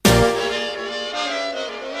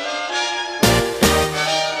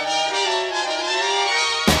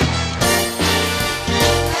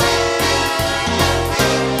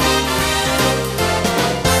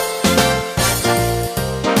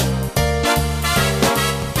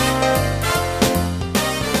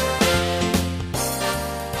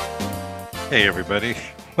Hey, everybody.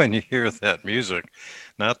 When you hear that music,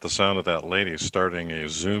 not the sound of that lady starting a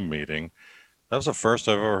Zoom meeting, that was the first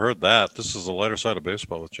I've ever heard that. This is the lighter side of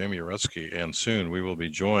baseball with Jamie Uretsky, and soon we will be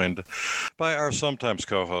joined by our sometimes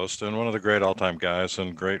co-host and one of the great all-time guys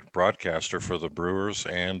and great broadcaster for the Brewers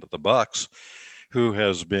and the Bucks, who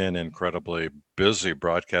has been incredibly busy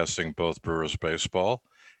broadcasting both Brewers baseball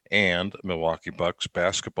and Milwaukee Bucks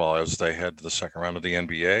basketball as they head to the second round of the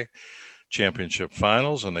NBA championship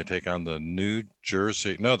finals, and they take on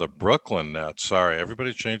the Brooklyn Nets. Sorry,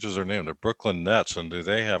 everybody changes their name. The Brooklyn Nets, and do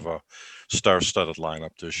they have a star-studded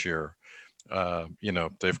lineup this year?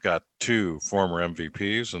 They've got two former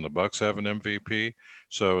MVPs, and the Bucks have an MVP,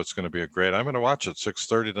 so it's going to be a great. I'm going to watch it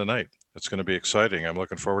 6:30 tonight. It's going to be exciting. I'm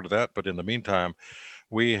looking forward to that. But in the meantime,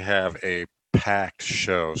 we have a packed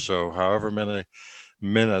show. So however many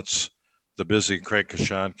minutes the busy Craig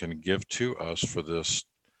Coshun can give to us for this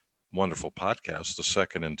wonderful podcast, the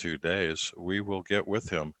second in 2 days, we will get with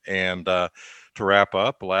him. And to wrap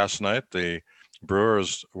up, last night the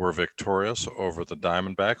Brewers were victorious over the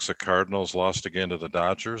Diamondbacks. The Cardinals lost again to the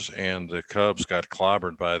Dodgers, and the Cubs got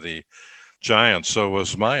clobbered by the Giants. So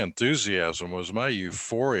was my enthusiasm, was my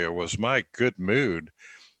euphoria, was my good mood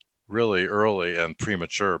really early and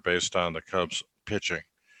premature based on the Cubs pitching?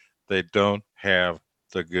 They don't have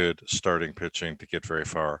the good starting pitching to get very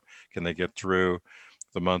far. Can they get through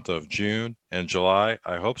the month of June and July?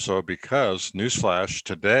 I hope so, because newsflash,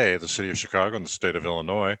 today, the city of Chicago and the state of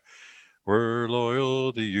Illinois, we're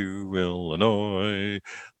loyal to you, Illinois.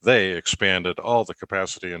 They expanded all the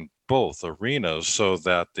capacity in both arenas so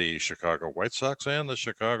that the Chicago White Sox and the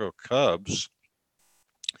Chicago Cubs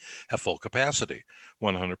have full capacity,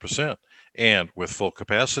 100%. And with full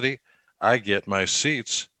capacity, I get my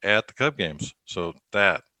seats at the Cub games. So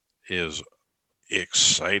that is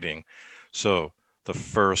exciting. So the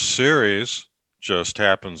first series just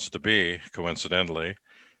happens to be, coincidentally,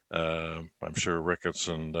 I'm sure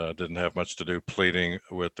Ricketson didn't have much to do pleading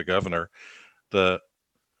with the governor. The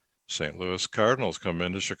St. Louis Cardinals come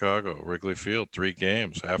into Chicago, Wrigley Field, 3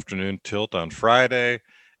 games, afternoon tilt on Friday,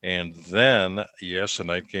 and then, yes, a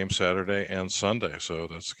night game Saturday and Sunday. So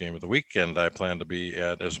that's the game of the weekend. I plan to be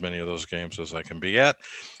at as many of those games as I can be at.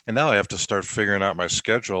 And now I have to start figuring out my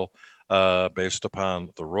schedule based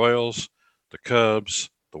upon the Royals, the Cubs,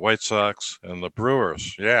 the White Sox, and the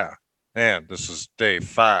Brewers. Yeah. And this is day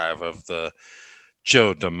 5 of the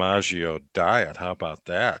Joe DiMaggio diet. How about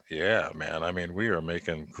that? Yeah, man. I mean, we are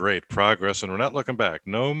making great progress, and we're not looking back.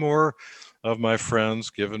 No more of my friends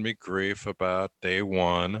giving me grief about day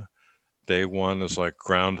 1. Day 1 is like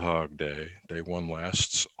Groundhog Day. Day 1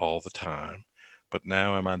 lasts all the time. But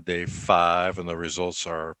now I'm on day 5, and the results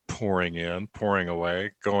are pouring in, pouring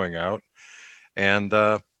away, going out, and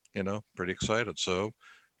pretty excited. So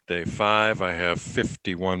day 5, I have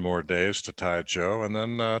 51 more days to tie Joe, and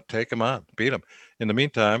then take him on, beat him. In the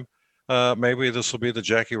meantime, maybe this will be the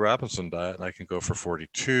Jackie Robinson diet, and I can go for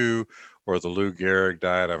 42, or the Lou Gehrig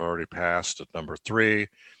diet I've already passed at number 3,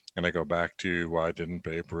 and I go back to why didn't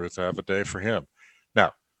Babe Ruth have a day for him?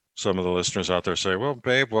 Now, some of the listeners out there say, well,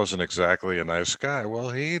 Babe wasn't exactly a nice guy. Well,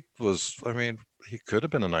 he was, he could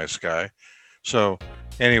have been a nice guy. So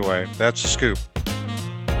anyway, that's the scoop.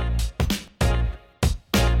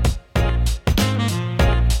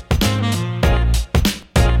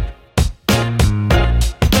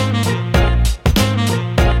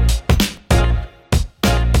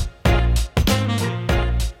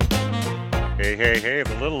 Hey,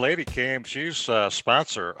 the little lady came. She's a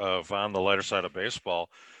sponsor of On the Lighter Side of Baseball.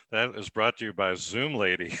 That is brought to you by Zoom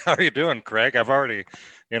Lady. How are you doing, Craig? I've already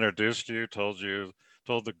introduced you, told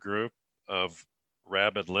the group of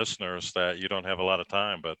rabid listeners that you don't have a lot of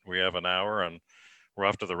time, but we have an hour and we're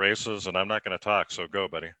off to the races, and I'm not going to talk, so go,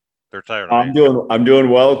 buddy. They're tired of me. I'm doing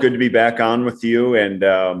well. Good to be back on with you. And,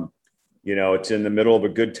 it's in the middle of a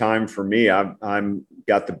good time for me. I'm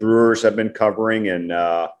got the Brewers I've been covering,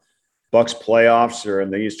 and Bucks playoffs are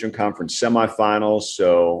in the Eastern Conference semifinals.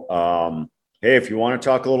 So, hey, if you want to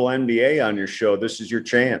talk a little NBA on your show, this is your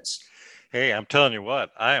chance. Hey, I'm telling you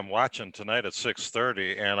what, I am watching tonight at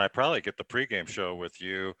 6:30, and I probably get the pregame show with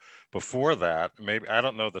you before that. Maybe, I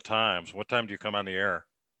don't know the times. What time do you come on the air?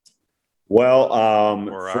 Well,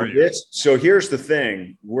 for this, so here's the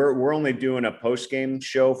thing: we're only doing a post game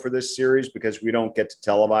show for this series because we don't get to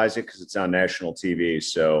televise it because it's on national TV.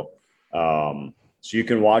 So you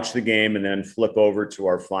can watch the game and then flip over to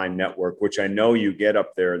our fine network, which I know you get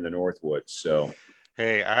up there in the Northwoods. So,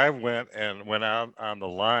 hey, I went out on the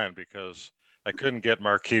line because I couldn't get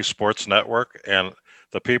Marquee Sports Network, and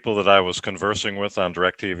the people that I was conversing with on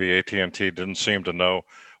DirecTV, AT&T didn't seem to know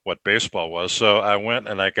what baseball was. So I went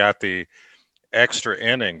and I got the extra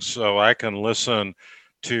innings, so I can listen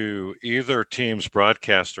to either team's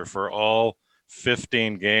broadcaster for all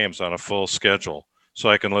 15 games on a full schedule. So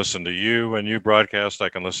I can listen to you when you broadcast. I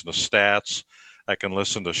can listen to stats. I can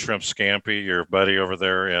listen to Shrimp Scampi, your buddy over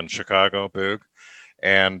there in Chicago, Boog.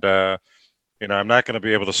 And, I'm not going to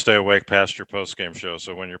be able to stay awake past your post-game show.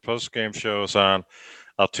 So when your post-game show is on,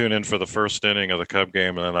 I'll tune in for the first inning of the Cub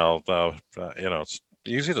game, and then I'll it's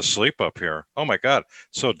easy to sleep up here. Oh my God,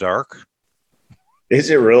 it's so dark.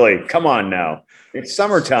 Is it really? Come on now. It's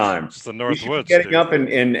summertime. It's the North Woods. Getting up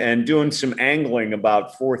and doing some angling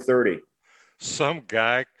about 4:30. Some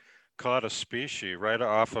guy caught a species right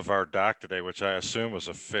off of our dock today, which I assume was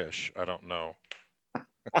a fish. I don't know.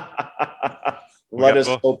 Let us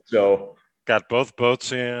hope so. Got both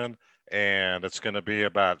boats in, and it's going to be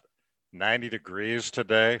about 90 degrees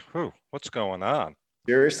today. Whew, what's going on?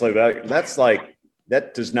 Seriously,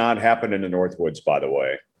 that does not happen in the Northwoods, by the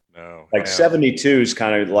way. No. 72 is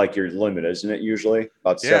kind of like your limit, isn't it? Usually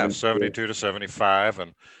about 72 to 75.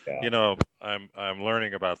 And, I'm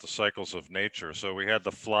learning about the cycles of nature. So we had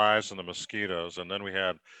the flies and the mosquitoes, and then we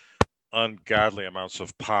had ungodly amounts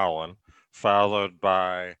of pollen, followed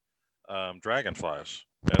by dragonflies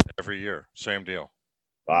every year. Same deal.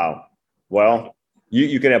 Wow. Well,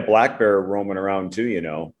 you can have black bear roaming around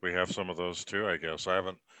too, We have some of those too, I guess. I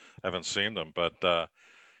haven't seen them, but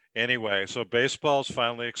anyway, so baseball's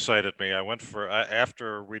finally excited me. I went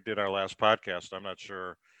after we did our last podcast, I'm not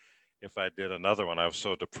sure if I did another one. I was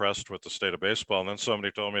so depressed with the state of baseball. And then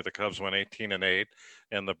somebody told me the Cubs went 18-8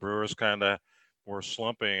 and the Brewers kind of were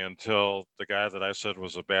slumping until the guy that I said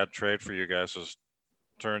was a bad trade for you guys has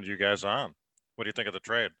turned you guys on. What do you think of the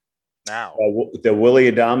trade now? The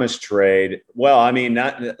Willy Adames trade. Well, I mean,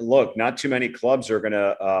 not too many clubs are going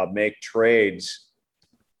to make trades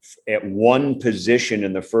at one position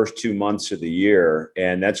in the first 2 months of the year.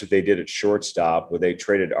 And that's what they did at shortstop, where they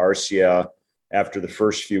traded Arcia after the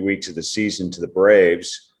first few weeks of the season to the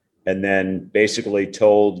Braves, and then basically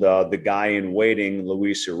told the guy in waiting,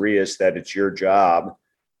 Luis Arias, that it's your job.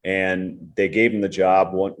 And they gave him the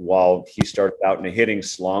job while he started out in a hitting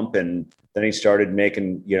slump. And then he started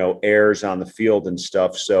making, errors on the field and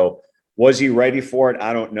stuff. So was he ready for it?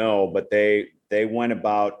 I don't know, but they went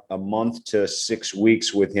about a month to 6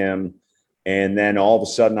 weeks with him. And then all of a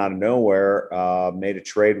sudden, out of nowhere, made a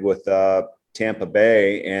trade with Tampa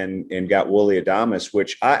Bay and got Willy Adames,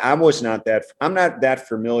 which I'm not that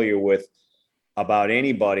familiar with about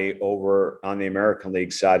anybody over on the American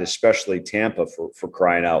League side, especially Tampa, for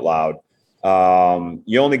crying out loud.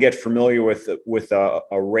 You only get familiar with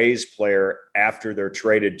a Rays player after they're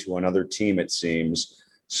traded to another team, it seems.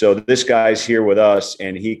 So this guy's here with us,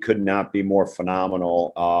 and he could not be more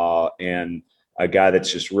phenomenal, and a guy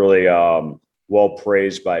that's just really well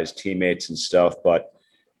praised by his teammates and stuff. But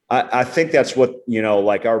I think that's what,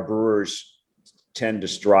 like our Brewers tend to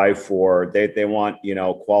strive for. They want,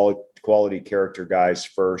 quality character guys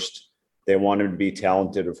first. They want him to be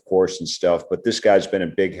talented, of course, and stuff. But this guy's been a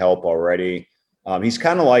big help already. He's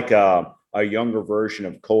kind of like a younger version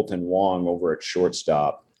of Colton Wong over at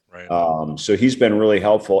shortstop. Right. So he's been really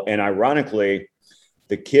helpful. And ironically,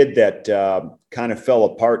 the kid that kind of fell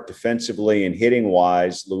apart defensively and hitting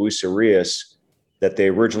wise, Luis Arias, that they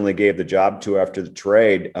originally gave the job to after the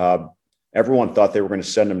trade, everyone thought they were going to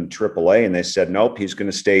send him to AAA, and they said, nope, he's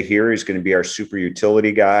going to stay here. He's going to be our super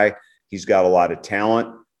utility guy. He's got a lot of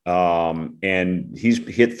talent, and he's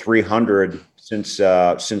hit 300 since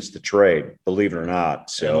the trade, believe it or not.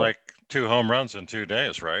 So, and like 2 home runs in 2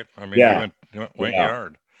 days, right? I mean, he went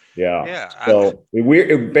yard. Yeah. So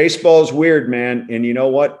baseball is weird, man. And you know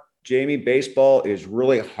what, Jamie? Baseball is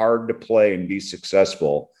really hard to play and be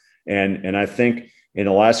successful. And I think in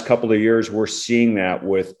the last couple of years, we're seeing that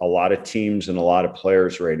with a lot of teams and a lot of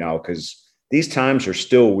players right now, because these times are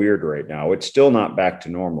still weird right now. It's still not back to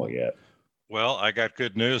normal yet. Well, I got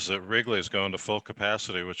good news that Wrigley is going to full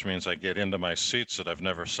capacity, which means I get into my seats that I've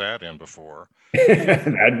never sat in before.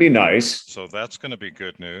 That'd be nice. So that's going to be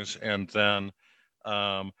good news. And then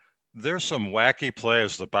there's some wacky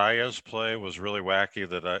plays. The Baez play was really wacky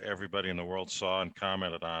that everybody in the world saw and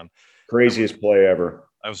commented on. Craziest play ever.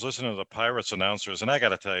 I was listening to the Pirates announcers, and I got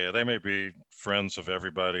to tell you, they may be friends of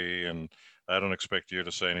everybody, and I don't expect you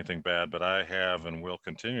to say anything bad, but I have and will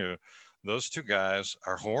continue. Those 2 guys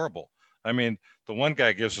are horrible. I mean, the one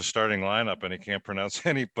guy gives a starting lineup and he can't pronounce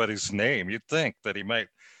anybody's name. You'd think that he might,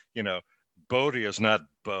 Bodie is not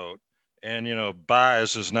Boat, and,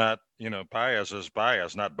 Baez is not, Baez is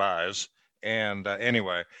Baez, not Baez. And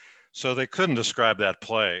anyway, so they couldn't describe that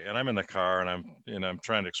play. And I'm in the car and I'm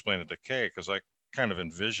trying to explain it to Kay because I kind of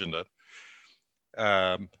envisioned it.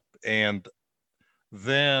 And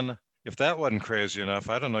then if that wasn't crazy enough,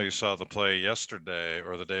 I don't know. You saw the play yesterday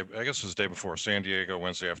or the day, I guess it was the day before, San Diego,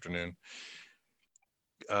 Wednesday afternoon.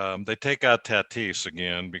 They take out Tatis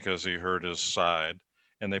again because he hurt his side,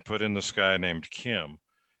 and they put in this guy named Kim.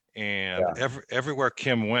 And Yeah. everywhere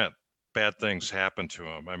Kim went, bad things happened to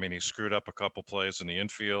him. I mean, he screwed up a couple plays in the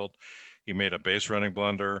infield. He made a base running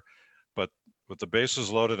blunder, but with the bases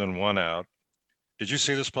loaded and one out, did you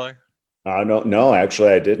see this play? No, actually,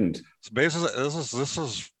 I didn't. So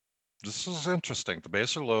bases. This is interesting. The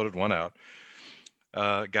bases are loaded, one out.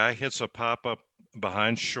 Guy hits a pop up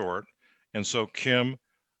behind short, and so Kim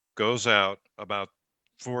goes out about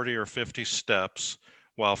 40 or 50 steps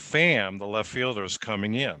while Pham, the left fielder, is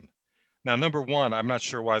coming in. Now, number one, I'm not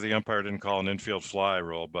sure why the umpire didn't call an infield fly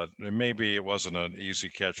rule, but maybe it wasn't an easy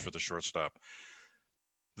catch for the shortstop.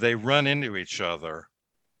 They run into each other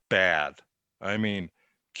bad. I mean,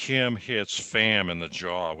 Kim hits Pham in the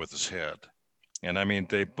jaw with his head. And I mean,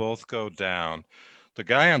 they both go down. The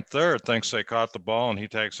guy on third thinks they caught the ball and he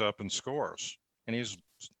takes up and scores. And he's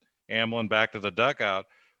ambling back to the dugout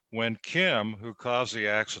when Kim, who caused the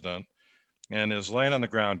accident and is laying on the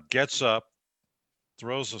ground, gets up,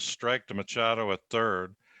 throws a strike to Machado at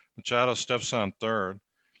third. Machado steps on third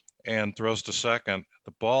and throws to second.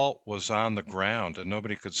 The ball was on the ground and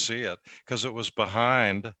nobody could see it because it was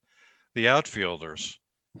behind the outfielders.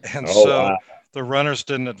 And so Wow. the runners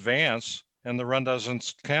didn't advance and the run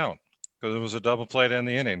doesn't count because it was a double play to end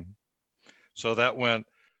the inning. So that went.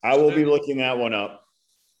 I will be looking that one up.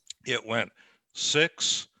 It went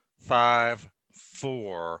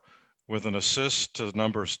 6-5-4 with an assist to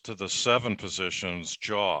numbers to the 7 positions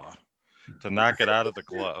jaw to knock it out of the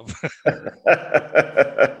glove.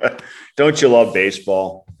 Don't you love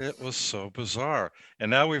baseball? It was so bizarre. And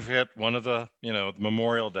now we've hit one of the,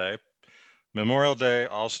 Memorial Day,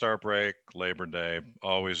 All-Star break, Labor Day,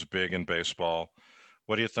 always big in baseball.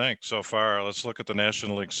 What do you think so far? Let's look at the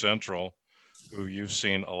National League Central, who you've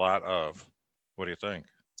seen a lot of. What do you think?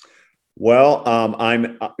 Well,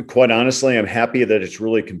 I'm quite honestly, I'm happy that it's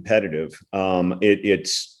really competitive. I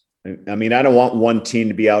mean, I don't want one team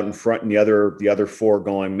to be out in front and the other four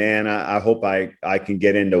going, man, I hope I can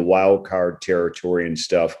get into wild card territory and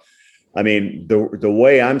stuff. I mean, the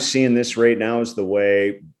way I'm seeing this right now is the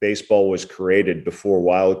way baseball was created before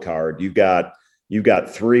wild card. You've got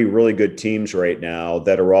 3 really good teams right now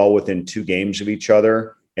that are all within 2 games of each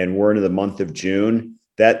other, and we're into the month of June.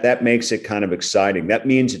 That makes it kind of exciting. That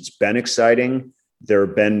means it's been exciting. There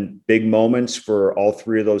have been big moments for all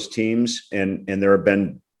 3 of those teams, and there have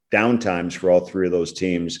been downtimes for all 3 of those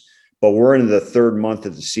teams. But we're into the 3rd month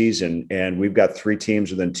of the season, and we've got 3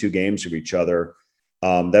 teams within 2 games of each other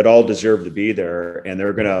that all deserve to be there. And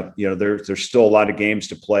they're gonna, there's still a lot of games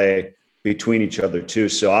to play between each other too.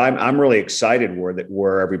 So I'm really excited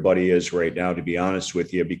where everybody is right now, to be honest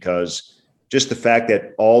with you, because just the fact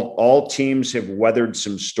that all teams have weathered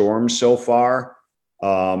some storms so far,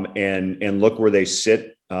 and look where they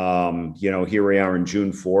sit. Here we are on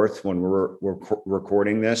June 4th when we're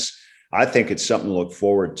recording this. I think it's something to look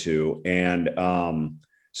forward to, and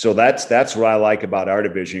so that's what I like about our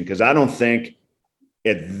division, because I don't think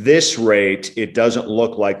at this rate it doesn't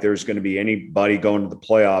look like there's going to be anybody going to the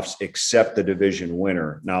playoffs except the division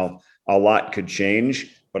winner. Now, a lot could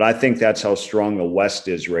change, but I think that's how strong the West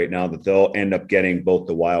is right now, that they'll end up getting both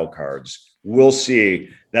the wild cards. We'll see.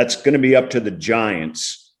 That's going to be up to the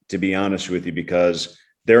Giants, to be honest with you, because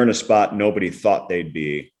they're in a spot nobody thought they'd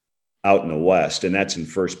be out in the West, and that's in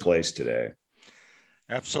first place today.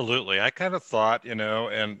 Absolutely. I kind of thought,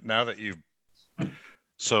 and now that you've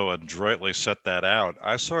so adroitly set that out,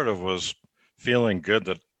 I sort of was feeling good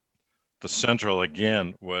that the Central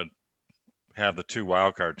again would have the 2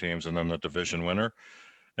 wildcard teams and then the division winner.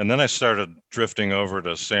 And then I started drifting over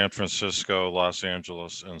to San Francisco, Los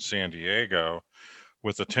Angeles, and San Diego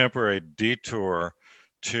with a temporary detour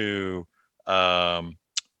to the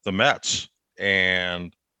Mets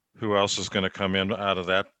and who else is going to come in out of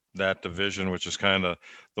that division, which is kind of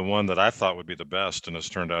the one that I thought would be the best and has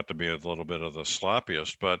turned out to be a little bit of the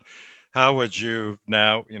sloppiest. But how would you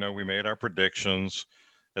now, we made our predictions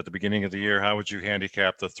at the beginning of the year. How would you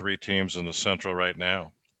handicap the 3 teams in the Central right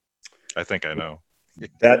now? I think I know.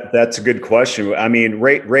 That's a good question. I mean,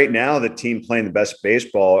 right now, the team playing the best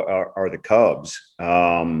baseball are the Cubs.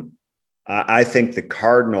 I think the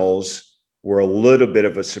Cardinals were a little bit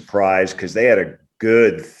of a surprise because they had a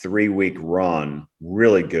good 3-week run,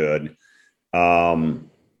 really good.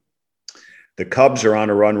 The Cubs are on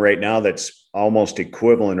a run right now that's almost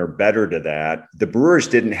equivalent or better to that. The Brewers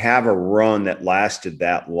didn't have a run that lasted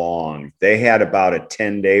that long. They had about a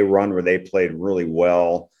 10-day run where they played really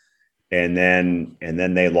well. and then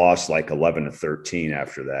they lost like 11-13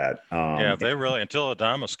 after that. Yeah, they really, until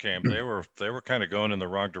Adamas came, they were kind of going in the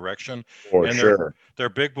wrong direction, For and sure. their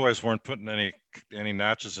big boys weren't putting any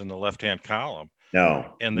notches in the left-hand column,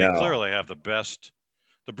 No, and they no. clearly have the best.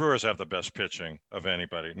 The Brewers have the best pitching of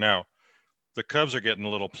anybody. Now, the Cubs are getting a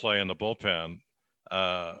little play in the bullpen.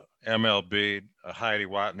 MLB Heidi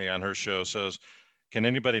Watney on her show says, "Can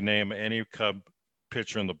anybody name any Cub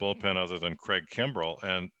pitcher in the bullpen other than Craig Kimbrell?"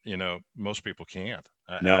 And most people can't.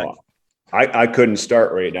 No, I couldn't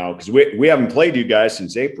start right now because we haven't played you guys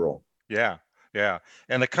since April. Yeah, yeah.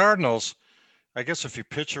 And the Cardinals, I guess if you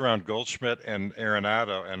pitch around Goldschmidt and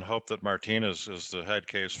Arenado and hope that Martinez is the head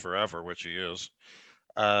case forever, which he is,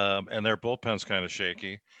 and their bullpen's kind of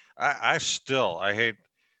shaky. I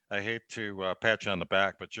hate to pat you on the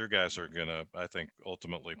back, but your guys are gonna, I think,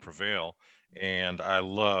 ultimately prevail. And I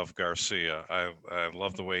love Garcia. I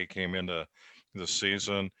love the way he came into the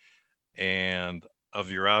season. And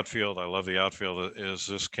of your outfield, I love the outfield. Is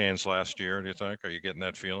this Kane's last year, do you think? Are you getting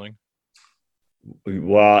that feeling?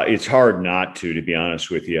 Well, it's hard not to be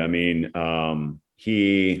honest with you. I mean,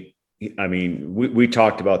 we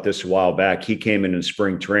talked about this a while back. He came in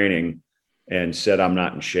spring training and said, I'm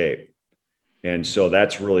not in shape. And so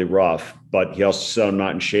that's really rough. But he also said, I'm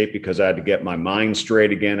not in shape because I had to get my mind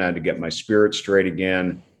straight again. I had to get my spirit straight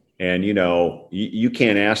again. And, you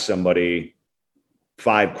can't ask somebody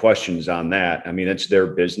 5 questions on that. I mean, it's their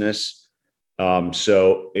business.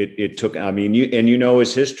 So it took, I mean,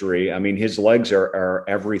 his history. I mean, his legs are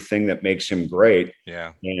everything that makes him great.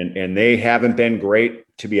 Yeah. And they haven't been great,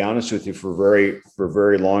 to be honest with you, for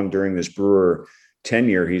very long during this Brewer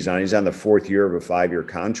tenure. He's on the 4th year of a 5-year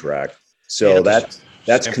contract. So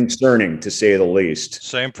that's concerning, to say the least.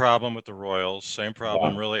 Same problem with the Royals. Same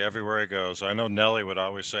problem really everywhere he goes. I know Nelly would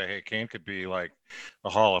always say, "Hey, Kane could be like a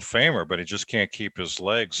Hall of Famer, but he just can't keep his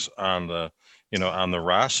legs on the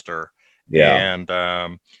roster." Yeah.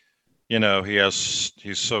 And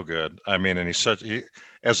he's so good. I mean, and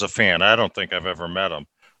as a fan, I don't think I've ever met him.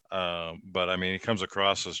 But I mean, he comes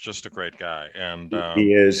across as just a great guy. And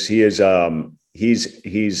he is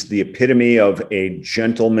he's the epitome of a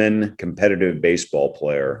gentleman, competitive baseball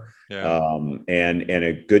player. Yeah. And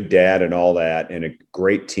a good dad and all that, and a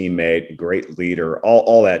great teammate, great leader,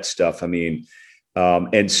 all that stuff. I mean,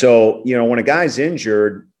 and so, when a guy's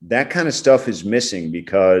injured, that kind of stuff is missing,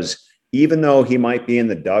 because even though he might be in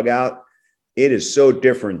the dugout, it is so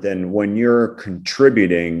different than when you're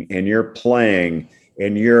contributing and you're playing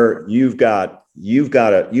and you've got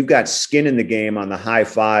skin in the game on the high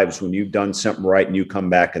fives when you've done something right and you come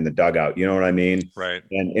back in the dugout. You know what I mean? Right.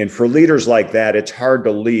 And for leaders like that, it's hard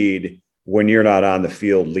to lead when you're not on the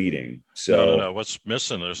field leading. So no. What's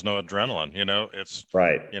missing? There's no adrenaline. It's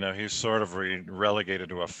right. He's sort of relegated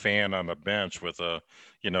to a fan on the bench with a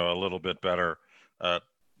little bit better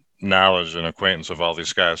knowledge and acquaintance of all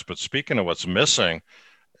these guys. But speaking of what's missing,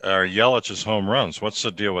 are Yelich's home runs. What's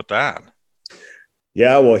the deal with that?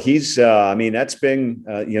 Yeah, well, he's, that's been,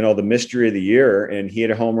 the mystery of the year. And he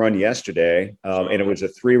had a home run yesterday. And it was a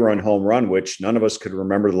 3-run home run, which none of us could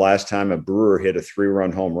remember the last time a Brewer hit a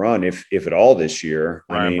 3-run home run, if at all, this year.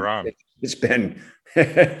 It's been,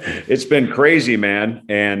 it's been crazy, man.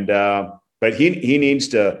 And, but he needs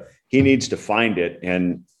to find it.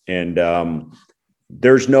 And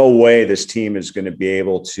there's no way this team is going to be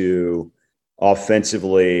able to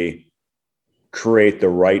offensively create the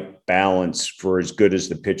right balance for as good as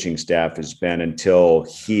the pitching staff has been until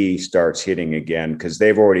he starts hitting again, because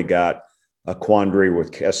they've already got a quandary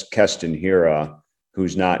with Keston Hira,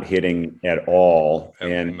 who's not hitting at all.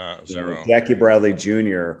 And zero. Jackie Bradley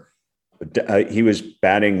Jr., he was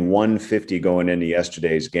batting 150 going into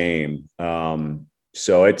yesterday's game.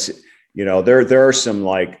 So it's, there are some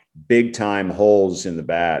like big time holes in the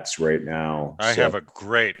bats right now. I have a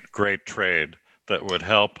great trade that would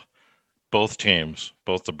help both teams,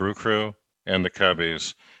 both the Brew Crew and the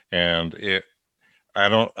Cubbies. And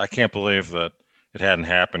I can't believe that it hadn't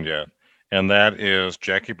happened yet. And that is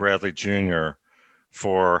Jackie Bradley Jr.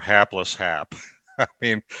 for hapless Hap. I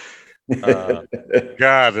mean, God,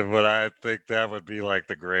 would I think that would be like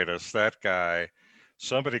the greatest. That guy,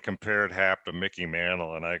 somebody compared Hap to Mickey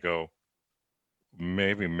Mantle, and I go,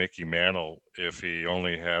 maybe Mickey Mantle if he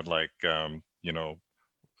only had like,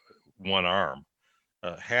 one arm.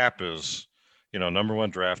 Hap is, number 1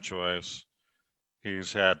 draft choice.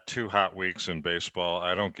 He's had 2 hot weeks in baseball.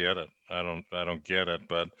 I don't get it. I don't get it,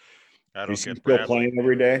 but I don't get Bradley. Still playing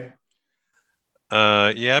every day?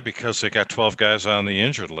 Yeah, because they got 12 guys on the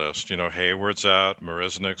injured list. Hayward's out,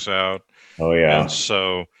 Marisnik's out. Oh yeah. And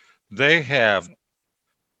so they have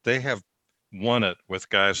won it with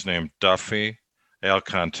guys named Duffy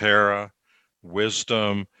Alcantara,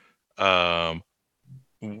 Wisdom, um,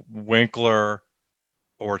 Winkler,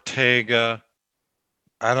 Ortega.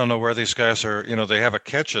 I don't know where these guys are. They have a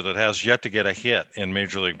catcher that has yet to get a hit in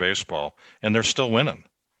Major League Baseball, and they're still winning.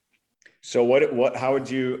 So why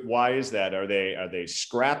is that? Are they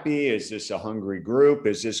scrappy? Is this a hungry group?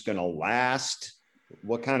 Is this going to last?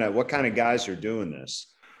 What kind of guys are doing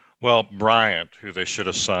this? Well, Bryant, who they should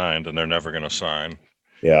have signed and they're never going to sign.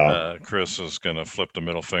 Yeah. Chris is going to flip the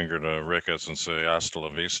middle finger to Ricketts and say hasta la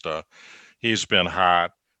vista. He's been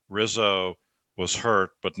hot. Rizzo was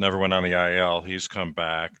hurt but never went on the IL. He's come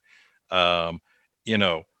back.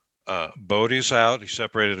 Bodie's out. He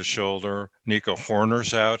separated his shoulder. Nico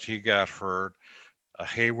Horner's out. He got hurt.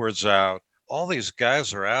 Hayward's out. All these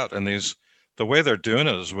guys are out, and the way they're doing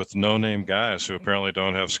it is with no-name guys who apparently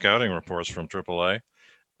don't have scouting reports from AAA.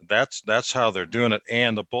 That's how they're doing it,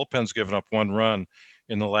 and the bullpen's given up 1 run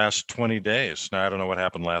in the last 20 days. Now I don't know what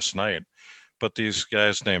happened last night, but these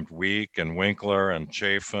guys named Week and Winkler and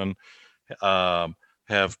Chafin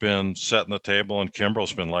have been setting the table, and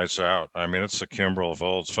Kimbrel's been lights out. I mean, it's the Kimbrel of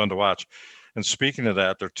old. It's fun to watch. And speaking of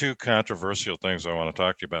that, there are 2 controversial things I want to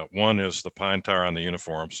talk to you about. One is the pine tar on the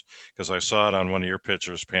uniforms, because I saw it on one of your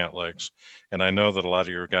pitchers' pant legs, and I know that a lot of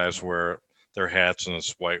your guys wear their hats in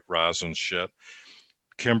this white rosin shit.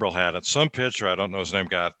 Kimbrel had it. Some pitcher, I don't know his name,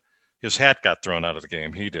 his hat got thrown out of the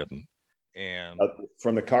game. He didn't. And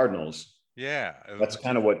from the Cardinals. Yeah, that's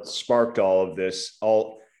kind of what sparked all of this.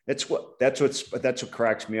 That's what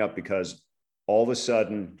cracks me up, because all of a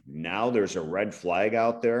sudden now there's a red flag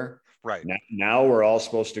out there. Right. Now we're all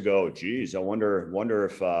supposed to go, geez, I wonder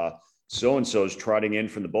if so-and-so's trotting in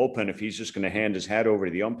from the bullpen, if he's just going to hand his hat over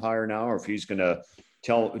to the umpire now, or if he's going to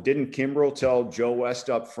didn't Kimbrel tell Joe West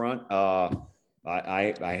up front,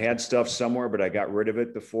 I had stuff somewhere, but I got rid of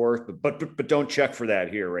it before, but don't check for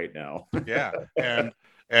that here right now. Yeah.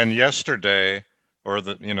 And yesterday, or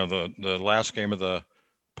the last game of the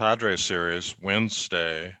Padres series,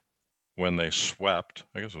 Wednesday, when they swept,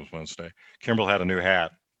 I guess it was Wednesday, Kimbrel had a new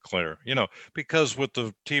hat, clear, because with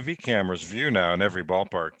the TV cameras view now in every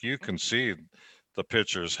ballpark, you can see the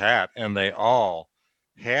pitcher's hat, and they all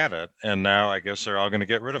had it, and now I guess they're all going to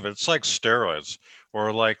get rid of it. It's like steroids,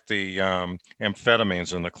 or like the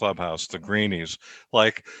amphetamines in the clubhouse, the greenies.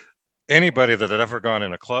 Like anybody that had ever gone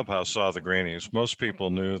in a clubhouse saw the greenies. Most people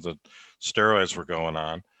knew that steroids were going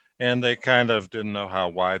on, and they kind of didn't know how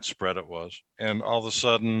widespread it was. And all of a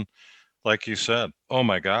sudden, like you said, oh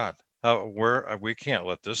my God, we can't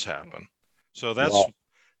let this happen. So that's.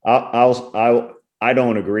 Well, I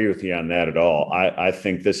don't agree with you on that at all. I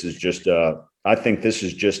think this is just a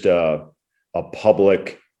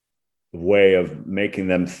public way of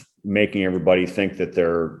making everybody think that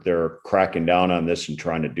they're cracking down on this and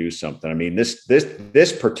trying to do something. I mean,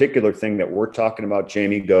 this particular thing that we're talking about,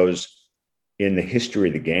 Jamie, goes in the history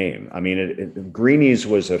of the game. I mean, greenies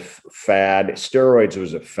was a fad. Steroids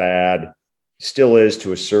was a fad. Still is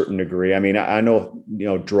to a certain degree. I mean, I know,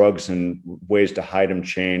 drugs and ways to hide them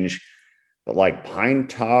change, but like pine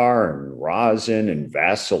tar and rosin and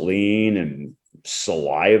Vaseline and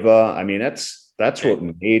saliva. I mean, that's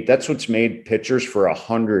what's made pitchers for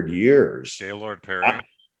 100 years. Gaylord Perry.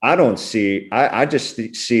 I just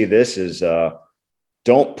see this as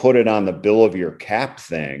don't put it on the bill of your cap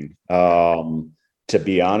thing. To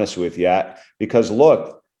be honest with you, because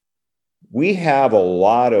look, we have a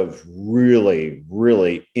lot of really,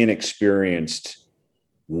 really inexperienced,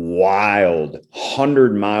 wild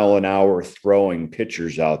 100-mile-an-hour throwing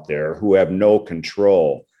pitchers out there who have no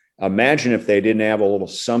control. Imagine if they didn't have a little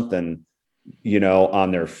something,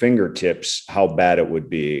 on their fingertips, how bad it would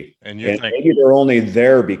be. And maybe they're only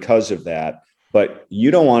there because of that, but you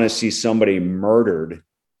don't want to see somebody murdered,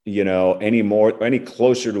 any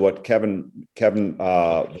closer to what Kevin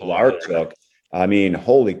Pillar took. I mean,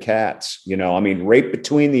 holy cats, right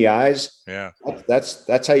between the eyes. Yeah.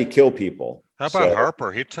 That's how you kill people. How about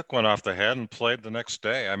Harper? He took one off the head and played the next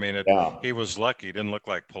day. I mean, he was lucky. He didn't look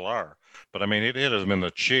like Pillar, but I mean, it hit him in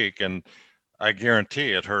the cheek, and I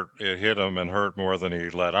guarantee it hit him and hurt more than he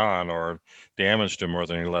let on, or damaged him more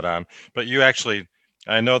than he let on. But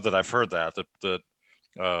I know that I've heard that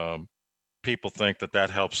people think that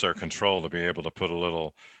helps their control, to be able to put a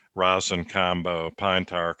little rosin combo, pine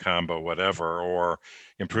tar combo, whatever, or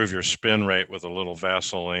improve your spin rate with a little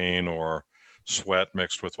Vaseline or sweat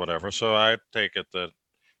mixed with whatever. So I take it that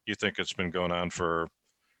you think it's been going on for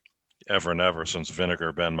ever and ever, since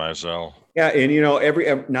Vinegar Ben Mizell. Yeah,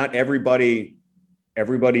 and not everybody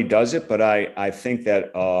does it, but I think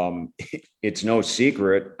that it's no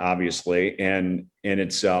secret, obviously, and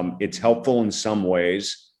it's helpful in some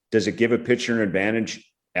ways. Does it give a pitcher an advantage?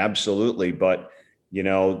 Absolutely, but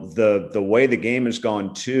the way the game has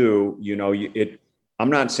gone too, I'm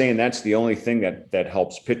not saying that's the only thing that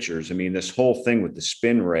helps pitchers. I mean, this whole thing with the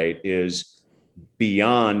spin rate is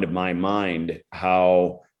beyond my mind,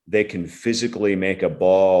 how they can physically make a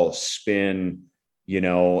ball spin,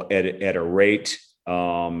 at a rate.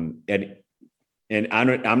 And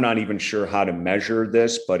I'm not even sure how to measure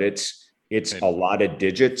this, but it's a lot of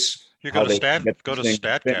digits. You go to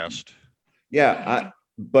StatCast. Yeah,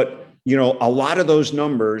 but a lot of those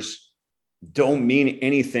numbers don't mean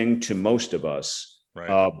anything to most of us,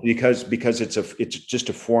 right? Because it's just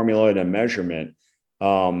a formula and a measurement.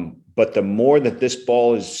 But the more that this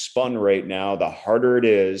ball is spun right now, the harder it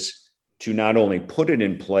is to not only put it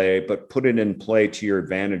in play, but put it in play to your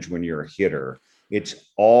advantage when you're a hitter. It's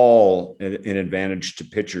all an advantage to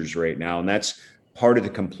pitchers right now. And that's part of the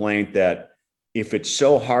complaint, that if it's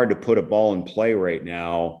so hard to put a ball in play right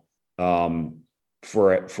now,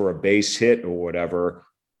 for a base hit or whatever,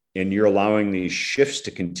 and you're allowing these shifts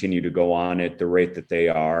to continue to go on at the rate that they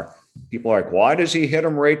are, people are like, why does he hit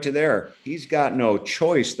them right to there? He's got no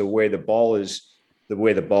choice. The way the ball is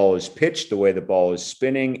pitched, the way the ball is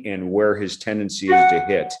spinning, and where his tendency is to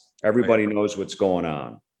hit. Everybody knows what's going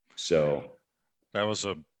on. So that was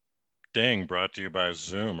a ding brought to you by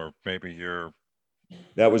Zoom, or maybe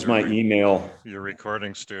that was my email. Your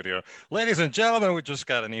recording studio. Ladies and gentlemen, we just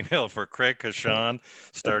got an email for Craig Coshun.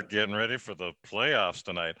 Start getting ready for the playoffs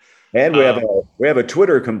tonight. And we have a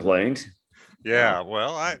Twitter complaint. Yeah,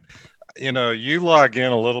 well, you log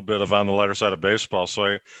in a little bit of On the Lighter Side of Baseball,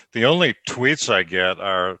 so the only tweets I get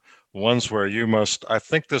are ones where you must, I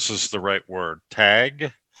think this is the right word,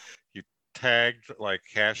 tag. You tagged, like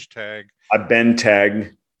hashtag. I've been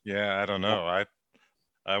tagged. Yeah, I don't know.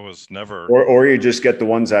 I was never. Or you just get the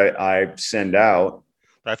ones I send out.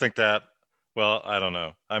 I think that, well, I don't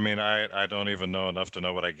know. I mean, I don't even know enough to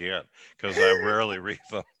know what I get, because I rarely read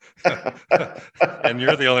them. And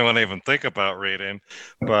you're the only one I even think about reading.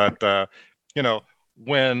 But,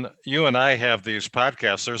 when you and I have these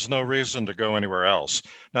podcasts, there's no reason to go anywhere else.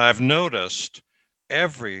 Now, I've noticed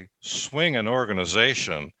every swinging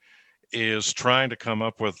organization is trying to come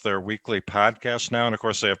up with their weekly podcast now. And of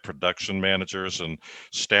course, they have production managers and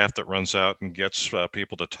staff that runs out and gets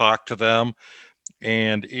people to talk to them.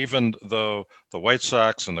 And even though the White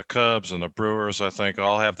Sox and the Cubs and the Brewers, I think,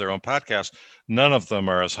 all have their own podcast, none of them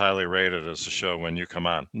are as highly rated as the show When You Come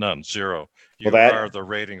On. None, zero. You are the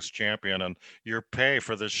ratings champion, and your pay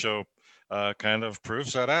for this show kind of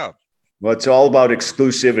proves that out. Well, it's all about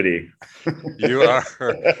exclusivity. You are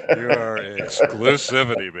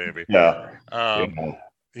exclusivity, baby. Yeah.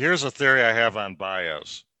 Here's a theory I have on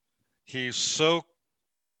Baez. He's so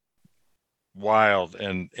wild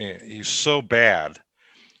and he's so bad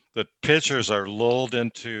that pitchers are lulled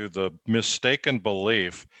into the mistaken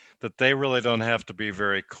belief that they really don't have to be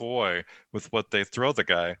very coy with what they throw the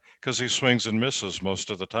guy, because he swings and misses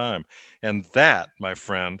most of the time. And that, my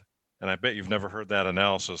friend, and I bet you've never heard that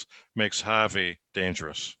analysis, makes Javi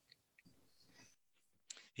dangerous.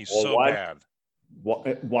 He's bad.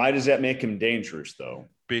 Why does that make him dangerous, though?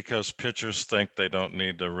 Because pitchers think they don't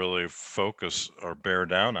need to really focus or bear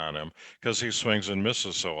down on him, because he swings and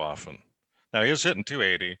misses so often. Now, he is hitting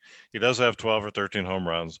 280. He does have 12 or 13 home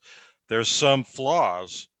runs. There's some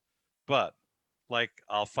flaws, but like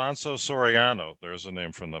Alfonso Soriano, there's a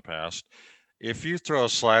name from the past. If you throw a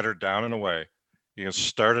slider down and away, you can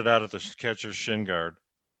start it out at the catcher's shin guard,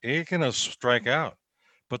 he can strike out.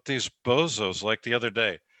 But these bozos, like the other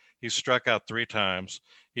day, he struck out 3 times.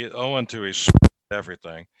 He 0-2, he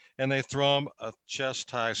everything, and they throw him a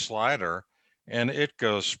chest-high slider, and it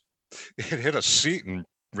hit a seat and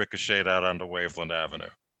ricocheted out onto Waveland Avenue.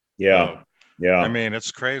 Yeah, so, yeah. I mean,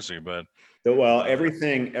 it's crazy, but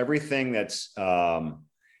everything that's down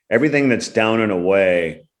and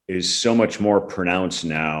away is so much more pronounced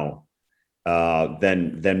now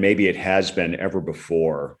than maybe it has been ever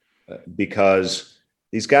before, because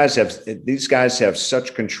these guys have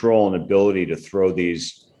such control and ability to throw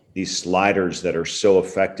these sliders that are so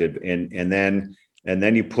effective, and then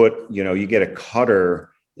you put, you get a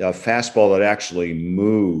cutter, a fastball that actually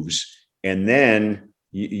moves, and then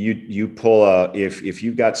you pull if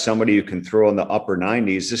you've got somebody who can throw in the upper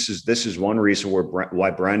 90s. This is one reason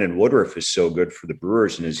why Brandon Woodruff is so good for the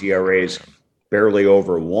Brewers, and his ERA is barely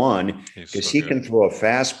over 1, because he can throw a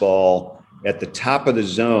fastball at the top of the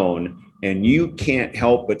zone, and you can't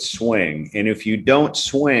help but swing. And if you don't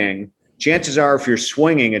swing, chances are, if you're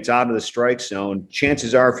swinging, it's out of the strike zone.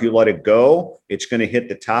 Chances are, if you let it go, it's going to hit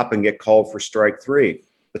the top and get called for strike 3.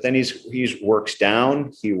 But then he works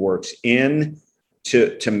down, he works in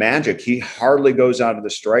to magic. He hardly goes out of the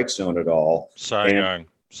strike zone at all. Cy Young.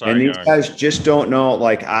 And these guys just don't know.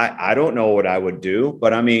 Like I don't know what I would do,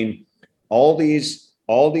 but I mean, all these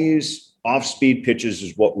off-speed pitches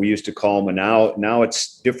is what we used to call them, and now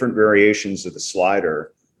it's different variations of the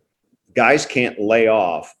slider. Guys can't lay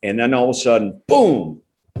off, and then all of a sudden, boom,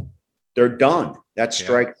 they're done. That's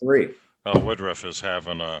strike three. Well, Woodruff is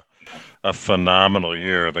having a phenomenal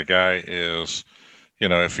year. The guy is,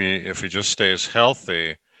 if he just stays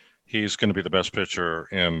healthy, he's going to be the best pitcher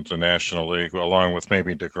in the National League, along with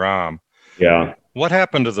maybe DeGrom. Yeah. What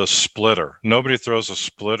happened to the splitter? Nobody throws a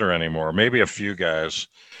splitter anymore. Maybe a few guys.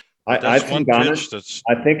 I think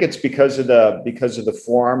it's because of the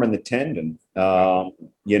forearm and the tendon.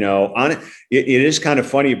 It is kind of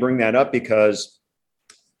funny you bring that up, because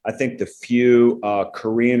I think the few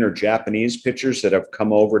Korean or Japanese pitchers that have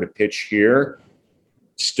come over to pitch here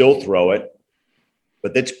still throw it,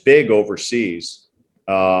 but that's big overseas.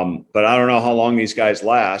 But I don't know how long these guys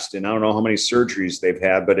last, and I don't know how many surgeries they've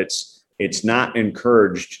had, but it's not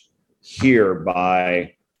encouraged here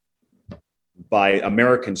by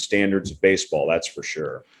American standards of baseball. That's for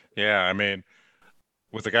sure. Yeah. I mean,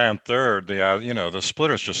 with the guy on third, the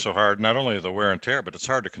splitter is just so hard, not only the wear and tear, but it's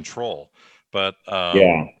hard to control. But,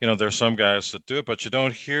 there's some guys that do it, but you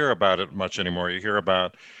don't hear about it much anymore. You hear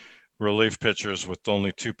about relief pitchers with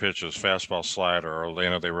only two pitches, fastball, slider,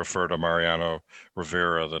 or, they refer to Mariano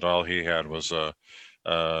Rivera, that all he had was a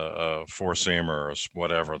four-seamer or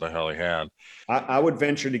whatever the hell he had. I would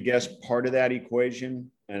venture to guess part of that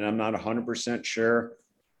equation, and I'm not 100% sure,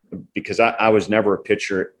 because I was never a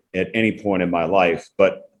pitcher at any point in my life,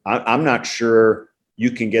 but I'm not sure you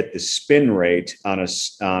can get the spin rate on a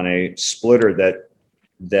splitter that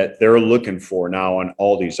they're looking for now on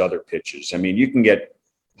all these other pitches. I mean, you can get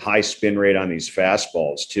high spin rate on these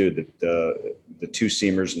fastballs too, the two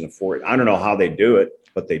seamers and the four. I don't know how they do it,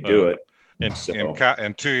 but they do it. In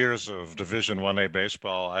 2 years of Division 1A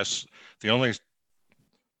baseball, the only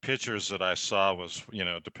pitchers that I saw was,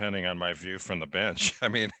 depending on my view from the bench. I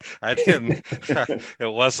mean, it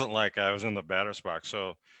wasn't like I was in the batter's box.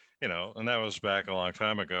 So, and that was back a long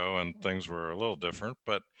time ago, and things were a little different,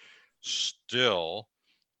 but still,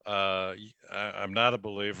 I'm not a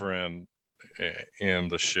believer in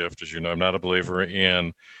the shift, as you know. I'm not a believer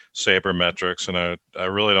in sabermetrics, and I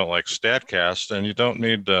really don't like StatCast, and you don't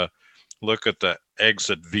need to look at the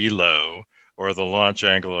exit velo or the launch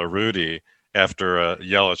angle of Rudy after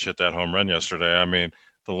Yelich hit that home run yesterday. I mean,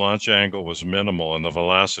 the launch angle was minimal, and the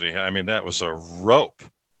velocity, I mean, that was a rope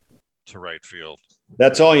to right field.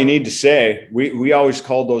 That's all you need to say. We always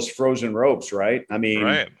called those frozen ropes, right? I mean,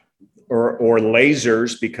 right. or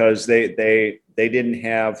lasers, because they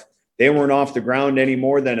weren't off the ground any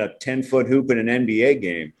more than a 10-foot hoop in an NBA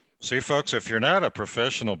game. See, folks, if you're not a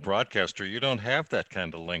professional broadcaster, you don't have that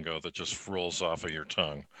kind of lingo that just rolls off of your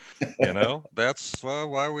tongue. That's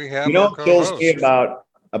why we have. It kills me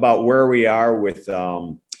about where we are with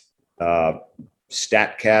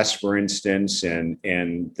StatCast, for instance, and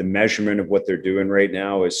the measurement of what they're doing right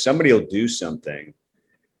now is somebody will do something,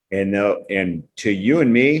 and to you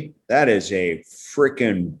and me, that is a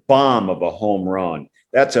freaking bomb of a home run.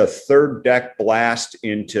 That's a third deck blast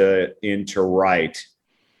into right.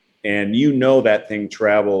 And that thing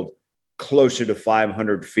traveled closer to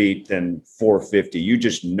 500 feet than 450. You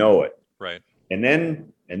just know it. Right. And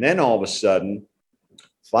then all of a sudden,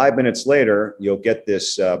 5 minutes later, you'll get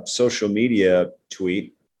this social media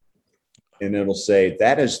tweet, and it'll say,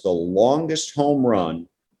 that is the longest home run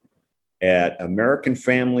at American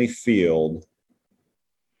Family Field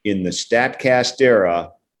in the StatCast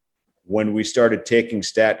era, when we started taking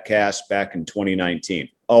StatCast back in 2019.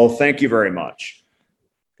 Oh, thank you very much.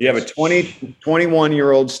 You have a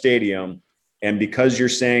 21-year-old stadium, and because you're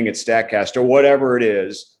saying it's StatCast or whatever it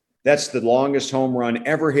is, that's the longest home run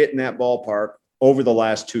ever hit in that ballpark over the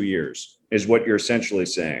last 2 years, is what you're essentially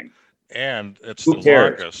saying. And it's the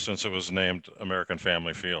longest since it was named American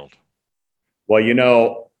Family Field.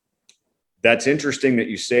 Well, that's interesting that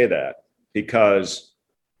you say that, because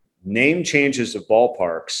name changes of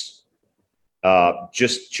ballparks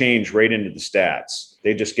just change right into the stats.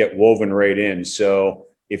 They just get woven right in. So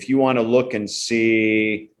if you want to look and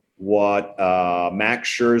see what Max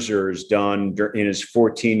Scherzer has done in his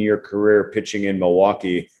 14-year career pitching in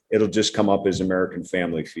Milwaukee, it'll just come up as American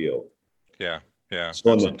Family Field. Yeah.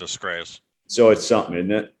 So that's a disgrace. So it's something,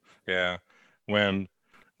 isn't it? Yeah. When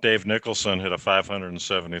Dave Nicholson hit a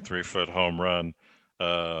 573-foot home run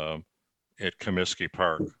at Comiskey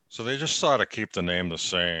Park. So they just ought to keep the name the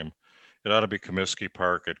same. It ought to be Comiskey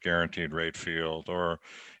Park at Guaranteed Rate Field, or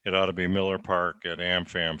it ought to be Miller Park at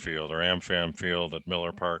AmFam Field, or AmFam Field at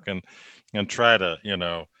Miller Park, and try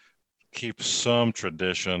to, keep some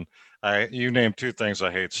tradition. You named two things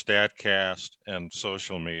I hate: Statcast and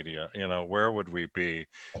social media. Where would we be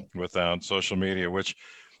without social media? Which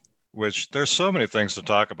there's so many things to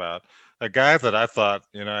talk about. A guy that I thought,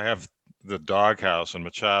 I have the doghouse, and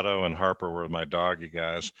Machado and Harper were my doggy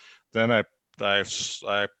guys. Then I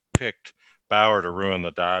picked Bauer to ruin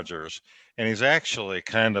the Dodgers, and he's actually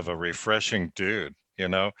kind of a refreshing dude.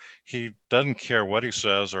 He doesn't care what he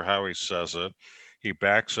says or how he says it. He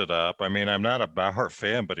backs it up. I mean, I'm not a Bauer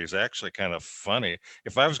fan, but he's actually kind of funny.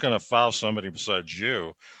 If I was going to follow somebody besides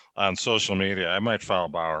you on social media, I might follow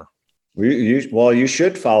Bauer. You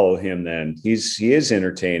should follow him then. He is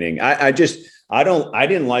entertaining. I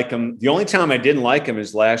didn't like him. The only time I didn't like him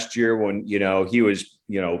is last year when, he was,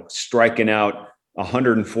 striking out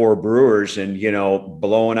 104 Brewers and,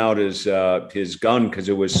 blowing out his gun because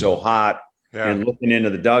it was so hot. Yeah. And looking into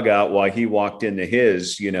the dugout while he walked into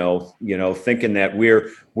his, thinking that we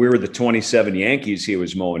were the 27 Yankees he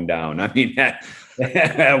was mowing down. I mean,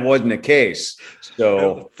 that wasn't the case.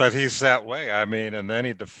 So, but he's that way. I mean, and then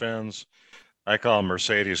he defends. I call him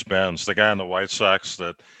Mercedes-Benz, the guy in the White Sox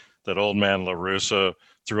that old man La Russa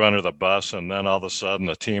threw under the bus, and then all of a sudden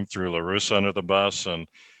the team threw La Russa under the bus, and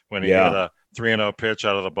when he hit a 3-0 pitch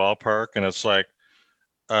out of the ballpark, and it's like,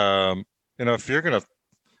 if you're gonna,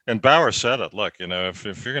 and Bauer said it. Look,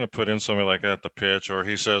 if you're gonna put in somebody like that at the pitch, or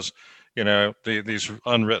he says, these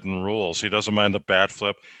unwritten rules. He doesn't mind the bat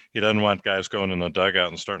flip. He doesn't want guys going in the dugout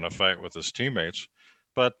and starting a fight with his teammates.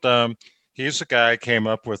 But he's the guy came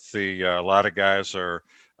up with a lot of guys are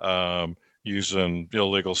using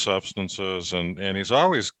illegal substances, and he's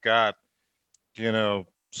always got,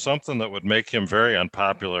 something that would make him very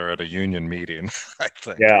unpopular at a union meeting, I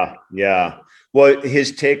think. Yeah. Well,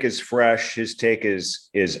 his take is fresh. His take is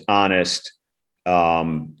honest.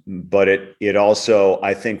 But it also,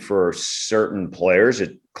 I think for certain players,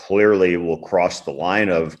 it clearly will cross the line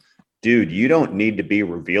of, dude, you don't need to be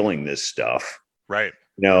revealing this stuff. Right.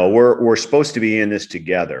 We're supposed to be in this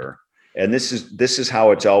together. And this is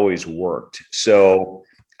how it's always worked. So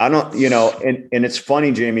I don't, and it's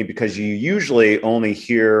funny, Jamie, because you usually only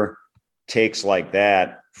hear takes like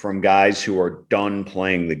that from guys who are done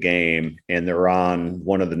playing the game and they're on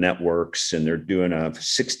one of the networks and they're doing a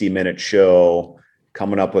 60-minute show,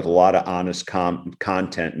 coming up with a lot of honest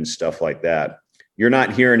content and stuff like that. You're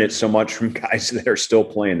not hearing it so much from guys that are still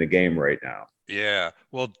playing the game right now. Yeah.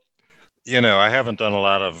 Well, I haven't done a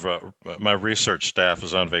lot of my research staff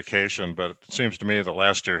is on vacation, but it seems to me that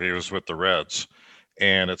last year he was with the Reds.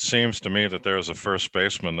 And it seems to me that there was a first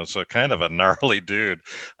baseman that's a kind of a gnarly dude.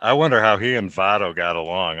 I wonder how he and Votto got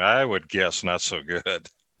along. I would guess not so good.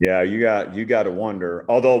 Yeah, you got to wonder.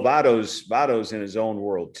 Although Votto's in his own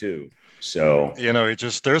world too. So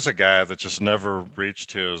there's a guy that just never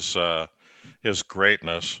reached his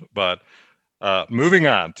greatness. But moving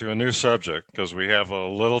on to a new subject, because we have a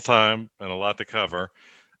little time and a lot to cover.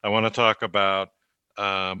 I want to talk about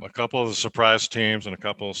a couple of the surprise teams and a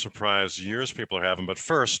couple of surprise years people are having. But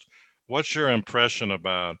first, what's your impression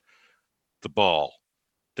about the ball?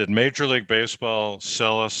 Did Major League Baseball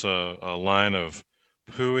sell us a line of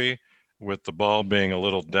hooey with the ball being a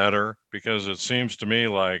little deader? Because it seems to me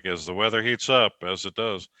like as the weather heats up, as it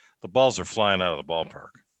does, the balls are flying out of the ballpark.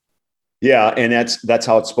 Yeah, and that's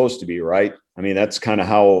how it's supposed to be, right? I mean, that's kind of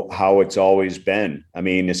how it's always been. I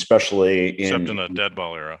mean, except in the dead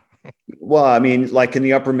ball era. Well, I mean, like in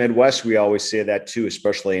the upper Midwest, we always say that too,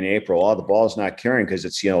 especially in April. Oh, the ball's not carrying because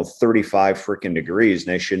it's 35 freaking degrees,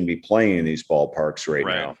 and they shouldn't be playing in these ballparks right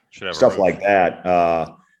now. Stuff like that.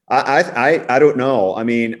 I don't know. I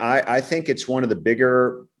mean, I think it's one of the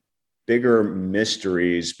bigger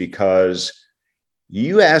mysteries because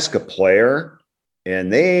you ask a player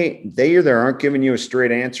and they either aren't giving you a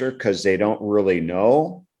straight answer because they don't really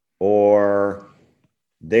know, or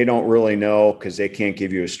they don't really know because they can't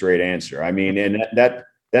give you a straight answer. I mean, and that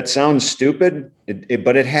sounds stupid,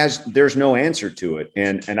 but there's no answer to it.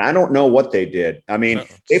 And I don't know what they did. I mean,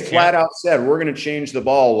 they flat out said, we're going to change the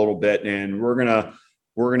ball a little bit and we're going to,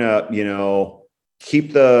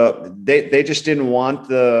 keep they just didn't want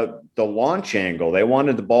the launch angle. They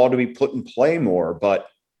wanted the ball to be put in play more, but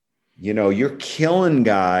you're killing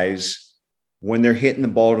guys when they're hitting the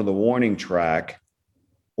ball to the warning track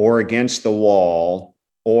or against the wall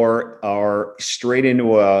or straight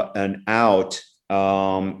into an out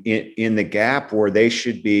in the gap where they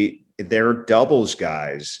should be. They're doubles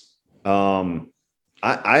guys. If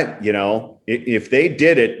they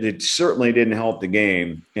did it, it certainly didn't help the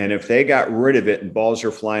game. And if they got rid of it and balls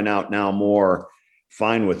are flying out now more,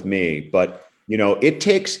 fine with me. But it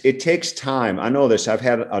takes time. I know this. I've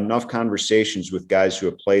had enough conversations with guys who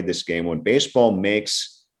have played this game. When baseball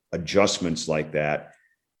makes adjustments like that,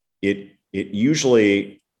 it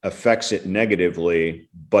usually affects it negatively,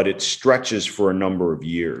 but it stretches for a number of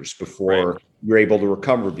years before you're able to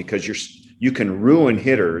recover, because you can ruin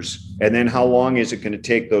hitters. And then how long is it going to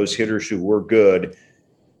take those hitters who were good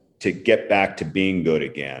to get back to being good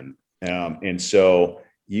again? And so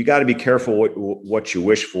you got to be careful what you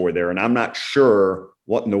wish for there. And I'm not sure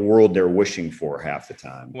what in the world they're wishing for half the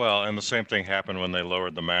time. Well, and the same thing happened when they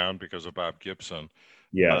lowered the mound because of Bob Gibson.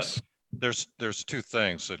 Yes. But there's two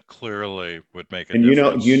things that clearly would make a and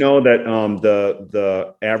difference. You know that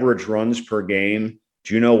the average runs per game,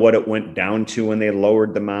 do you know what it went down to when they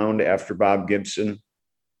lowered the mound after Bob Gibson?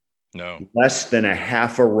 No. Less than a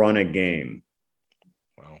half a run a game.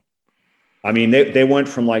 Wow. I mean, they went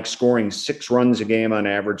from like scoring 6 runs a game on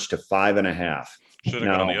average to 5.5. Should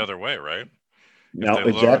have gone the other way, right? Now,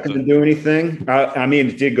 is that going to do anything? I mean,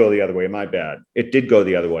 it did go the other way. My bad. It did go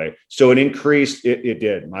the other way. So it increased. It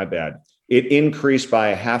did. My bad. It increased by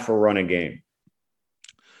a half a run a game.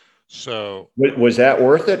 So was that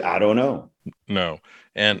worth it? I don't know. No.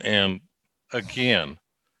 And again,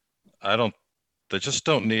 they just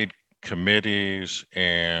don't need committees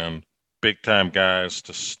and big time guys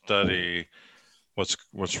to study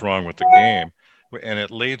what's wrong with the game. And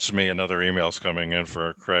it leads me, another email's coming in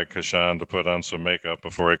for Craig Coshun to put on some makeup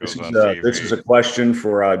before he goes on TV. This is a question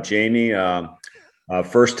for Jamie,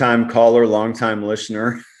 first-time caller, long-time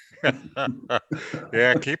listener.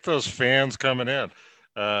 Yeah, keep those fans coming in.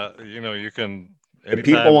 You can. If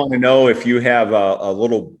people want to know if you have a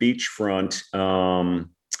little beachfront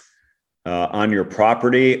on your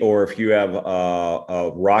property, or if you have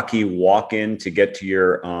a rocky walk-in to get to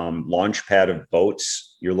your launch pad of boats,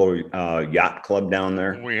 your little yacht club down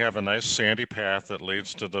there. We have a nice sandy path that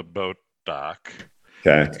leads to the boat dock.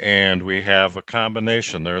 Okay. And we have a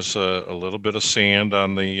combination. There's a little bit of sand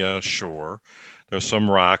on the shore. There's some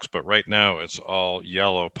rocks, but right now it's all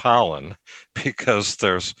yellow pollen because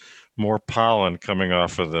there's more pollen coming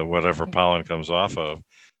off of the whatever pollen comes off of.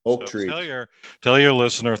 Oak tree. Tell your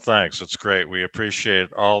listener thanks. It's great. We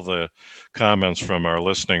appreciate all the comments from our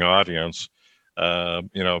listening audience.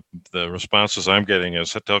 The responses I'm getting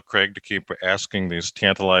is tell Craig to keep asking these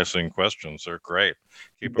tantalizing questions. They're great.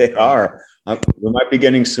 They are. We might be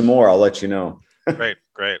getting some more. I'll let you know. Great.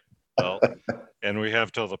 Well, and we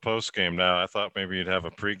have till the post game now. I thought maybe you'd have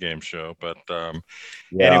a pregame show, but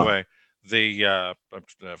anyway.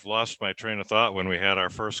 I've lost my train of thought when we had our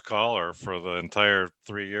first caller for the entire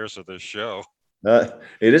 3 years of this show.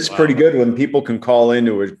 It is pretty good when people can call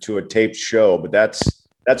into a taped show, but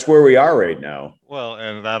that's where we are right now. Well,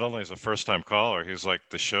 and not only is a first-time caller, he's like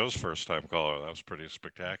the show's first-time caller. That was pretty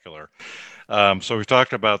spectacular. So we've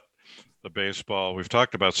talked about the baseball. We've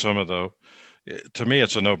talked about some of to me,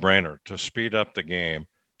 it's a no-brainer to speed up the game.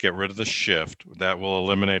 Get rid of the shift. That will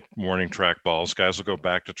eliminate morning track balls. Guys will go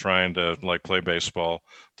back to trying to play baseball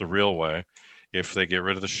the real way. If they get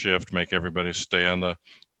rid of the shift, make everybody stay on the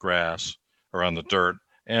grass or on the dirt,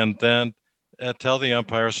 and then tell the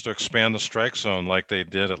umpires to expand the strike zone like they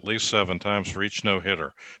did at least 7 times for each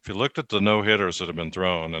no-hitter. If you looked at the no-hitters that have been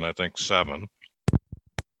thrown, and I think 7,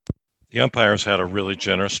 the umpires had a really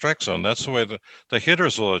generous strike zone. That's the way the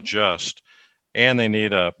hitters will adjust, and they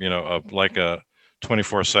need a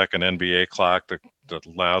 24-second NBA clock that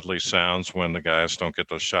loudly sounds when the guys don't get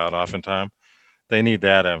the shot off in time. They need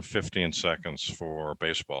that at 15 seconds for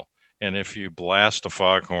baseball. And if you blast a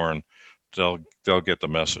foghorn, they'll get the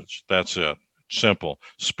message. That's it. Simple.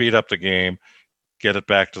 Speed up the game, get it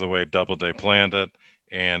back to the way Doubleday planned it,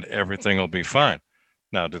 and everything will be fine.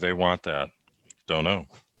 Now, do they want that? Don't know.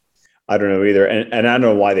 I don't know either. And I don't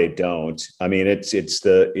know why they don't. I mean, it's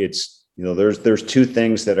there's 2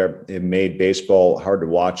 things that have made baseball hard to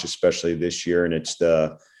watch, especially this year, and it's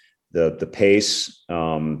the pace.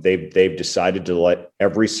 They've decided to let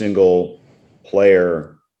every single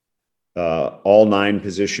player, all 9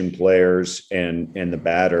 position players, and the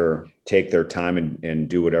batter take their time and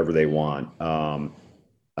do whatever they want.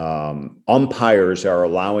 Umpires are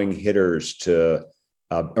allowing hitters to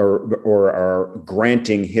or are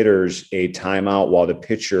granting hitters a timeout while the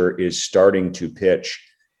pitcher is starting to pitch.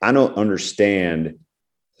 I don't understand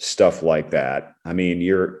stuff like that. I mean,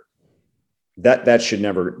 that should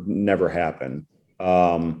never happen.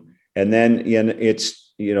 And then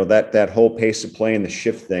it's that whole pace of play and the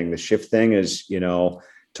shift thing. The shift thing is,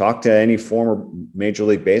 talk to any former Major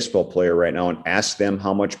League Baseball player right now and ask them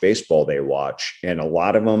how much baseball they watch. And a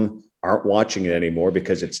lot of them aren't watching it anymore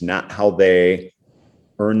because it's not how they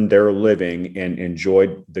earned their living and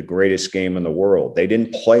enjoyed the greatest game in the world. They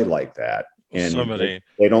didn't play like that. And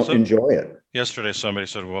they don't enjoy it. Yesterday, somebody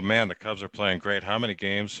said, well, man, the Cubs are playing great. How many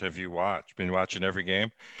games have you watched? Been watching every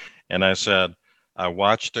game? And I said, I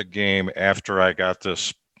watched a game after I got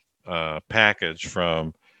this package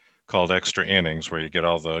from called Extra Innings, where you get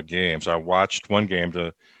all the games. I watched one game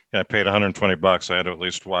I paid $120. I had to at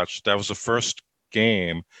least watch. That was the first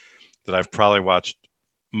game that I've probably watched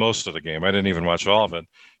most of the game. I didn't even watch all of it.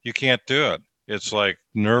 You can't do it. It's like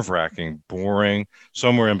nerve-wracking, boring,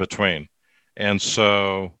 somewhere in between. And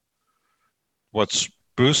so what's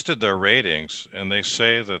boosted their ratings, and they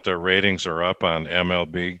say that their ratings are up on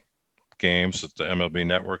MLB games that the MLB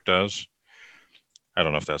network does. I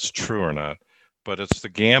don't know if that's true or not, but it's the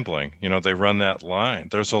gambling. They run that line.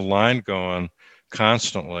 There's a line going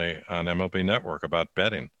constantly on MLB network about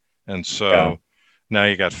betting. And so now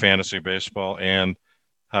you got fantasy baseball and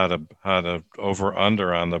how to over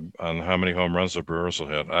under on how many home runs the Brewers will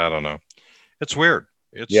hit. I don't know. It's weird.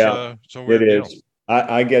 It's a weird deal.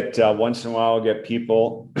 I get once in a while, I'll get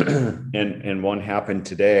people, and one happened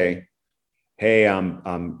today. Hey, I'm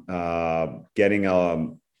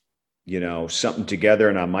getting something together,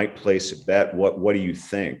 and I might place a bet. What do you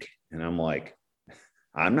think? And I'm like,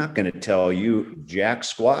 I'm not going to tell you jack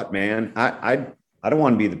squat, man. I don't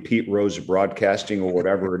want to be the Pete Rose of broadcasting or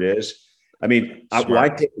whatever it is. I mean,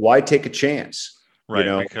 why take a chance?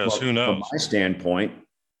 Right, because who knows? From my standpoint,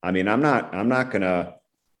 I mean, I'm not going to,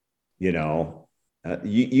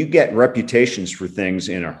 you get reputations for things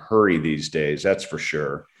in a hurry these days. That's for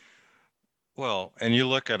sure. Well, and you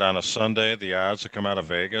look at on a Sunday, the odds that come out of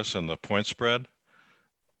Vegas and the point spread,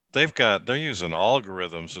 they're using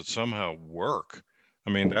algorithms that somehow work. I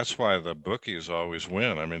mean, that's why the bookies always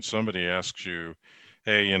win. I mean, somebody asks you,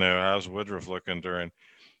 hey, how's Woodruff looking during,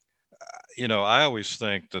 I always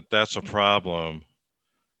think that that's a problem,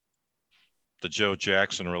 the Joe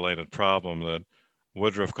Jackson related problem that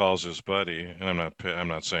Woodruff calls his buddy, and I'm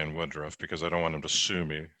not saying Woodruff because I don't want him to sue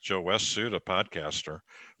me. Joe West sued a podcaster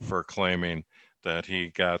for claiming that he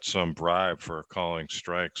got some bribe for calling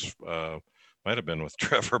strikes. Might have been with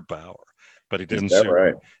Trevor Bauer, but he didn't sue.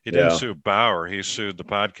 Right? He didn't sue Bauer. He sued the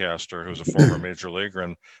podcaster, who's a former major leaguer,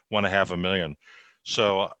 and won $500,000.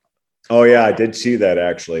 So. Oh yeah, I did see that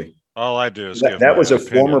actually. All I do is that was a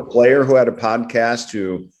former player who had a podcast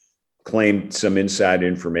who claimed some inside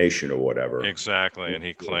information or whatever. Exactly. And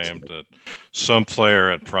he claimed that some player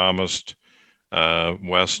had promised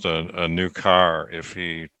West a new car if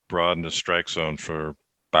he broadened the strike zone for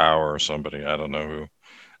Bauer or somebody. I don't know who.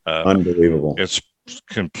 Unbelievable. It's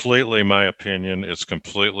completely my opinion. It's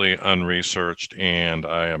completely unresearched, and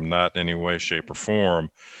I am not in any way, shape, or form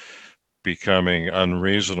becoming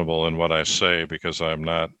unreasonable in what I say, because I'm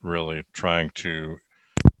not really trying to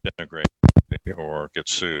denigrate or get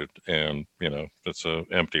sued. And, it's an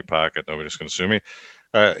empty pocket. Nobody's going to sue me.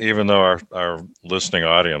 Even though our listening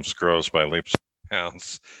audience grows by leaps and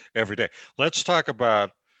bounds every day. Let's talk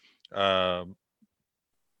about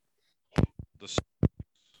this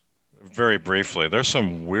very briefly. There's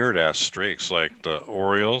some weird ass streaks like the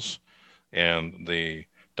Orioles and the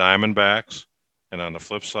Diamondbacks, and on the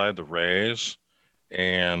flip side, the Rays.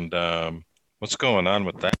 And what's going on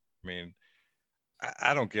with that? I mean,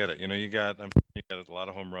 I don't get it. You got a lot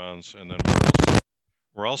of home runs, and then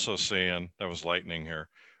we're also seeing, that was lightning here.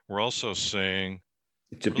 We're also seeing.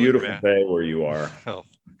 It's a beautiful day where you are.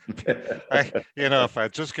 If I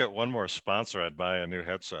just get one more sponsor, I'd buy a new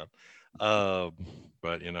headset.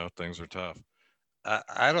 But things are tough.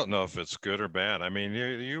 I don't know if it's good or bad. I mean,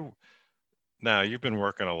 now you've been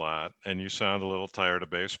working a lot, and you sound a little tired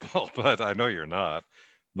of baseball, but I know you're not.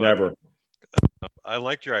 Never. I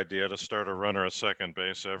liked your idea to start a runner at second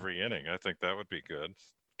base every inning. I think that would be good.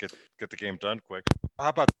 Get the game done quick. How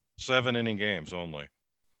about 7-inning games only?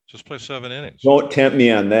 Just play 7 innings. Don't tempt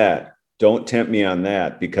me on that.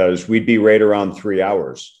 Because we'd be right around 3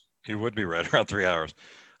 hours. You would be right around 3 hours.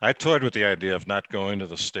 I toyed with the idea of not going to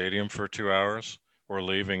the stadium for 2 hours or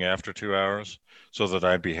leaving after 2 hours so that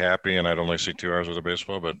I'd be happy and I'd only see 2 hours worth of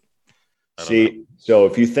baseball, but so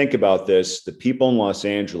if you think about this, the people in Los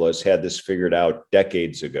Angeles had this figured out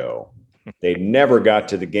decades ago. They never got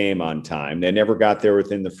to the game on time. They never got there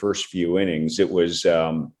within the first few innings. It was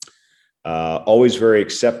always very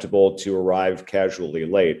acceptable to arrive casually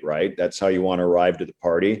late, right? That's how you want to arrive to the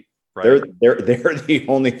party. Right. They're the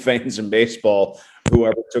only fans in baseball who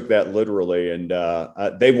ever took that literally. And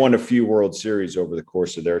they won a few World Series over the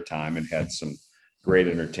course of their time and had some great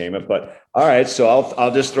entertainment. But all right, so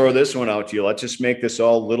I'll just throw this one out to you. Let's just make this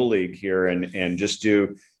all little league here and just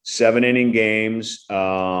do 7-inning games,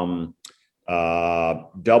 double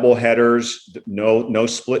headers, no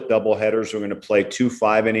split double headers. We're going to play 2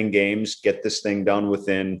 5-inning games, get this thing done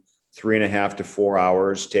within 3.5 to 4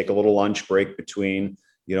 hours, take a little lunch break between,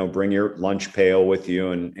 bring your lunch pail with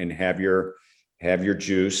you and have your have your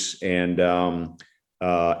juice, and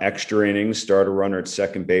extra innings, start a runner at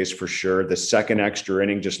second base for sure. The second extra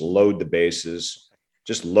inning, just load the bases,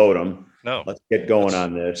 just load them. No, let's get going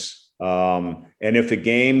on this. And if a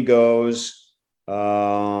game goes,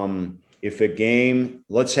 let's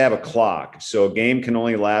have a clock. So a game can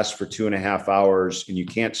only last for 2.5 hours, and you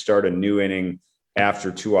can't start a new inning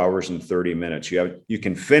after 2 hours and 30 minutes. You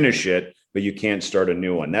can finish it, but you can't start a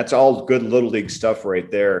new one. That's all good little league stuff right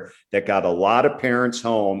there that got a lot of parents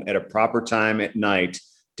home at a proper time at night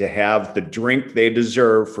to have the drink they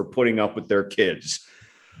deserve for putting up with their kids.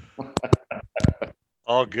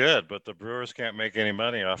 All good, but the Brewers can't make any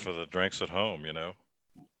money off of the drinks at home,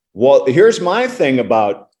 Well, here's my thing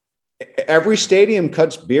about every stadium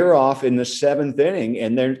cuts beer off in the 7th inning,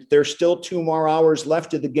 and there's still 2 more hours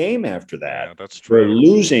left of the game after that. Yeah, that's true. We're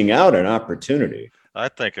losing out an opportunity. I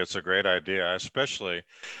think it's a great idea, especially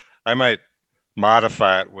I might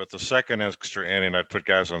modify it with the second extra inning. I'd put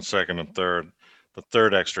guys on second and third, the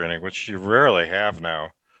third extra inning, which you rarely have now.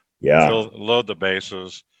 Yeah. Load the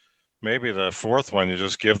bases. Maybe the fourth one, you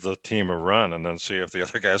just give the team a run and then see if the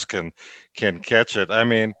other guys can catch it. I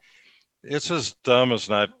mean, it's as dumb as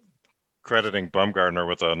not crediting Bumgarner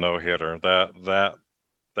with a no-hitter.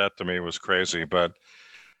 That to me was crazy. But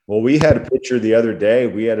well, we had a pitcher the other day.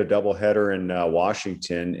 We had a doubleheader in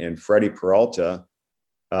Washington, and Freddie Peralta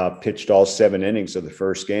pitched all 7 innings of the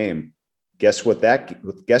first game. Guess what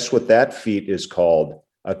that feat is called?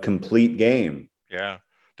 A complete game. Yeah.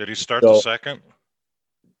 Did he start the second?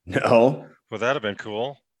 No. Would that have been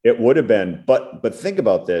cool? It would have been. But think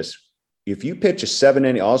about this. If you pitch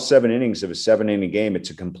all 7 innings of a 7-inning game, it's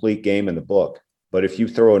a complete game in the book. But if you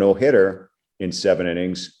throw a no-hitter in 7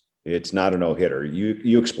 innings, it's not a no-hitter.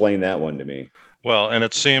 You explain that one to me. Well, and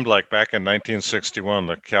it seemed like back in 1961,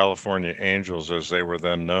 the California Angels, as they were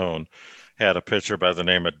then known, had a pitcher by the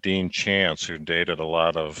name of Dean Chance who dated a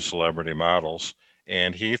lot of celebrity models,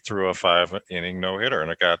 and he threw a 5-inning no-hitter,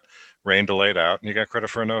 and it got rain delayed out, and you got credit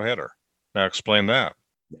for a no-hitter. Now explain that.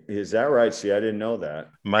 Is that right? See, I didn't know that.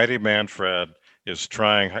 Mighty Manfred is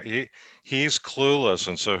trying. He's clueless,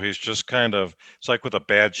 and so he's just kind of. It's like with a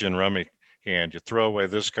bad gin rummy hand. You throw away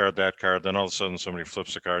this card, that card, then all of a sudden somebody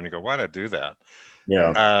flips a card, and you go, "Why'd I do that?"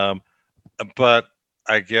 Yeah. But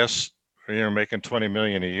I guess making $20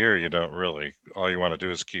 million a year, you don't really. All you want to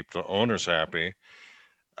do is keep the owners happy.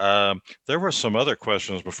 There were some other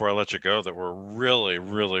questions before I let you go that were really,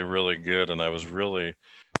 really, really good, and I was really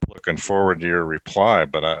looking forward to your reply.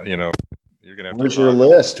 But you're gonna have. Where's your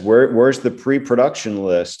list? Where's the pre-production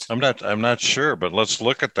list? I'm not sure, but let's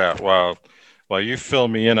look at that while you fill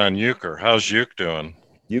me in on Euchre. How's Euchre doing?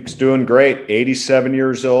 Euchre's doing great. 87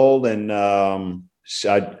 years old, and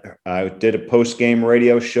I did a post-game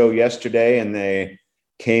radio show yesterday, and they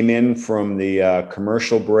came in from the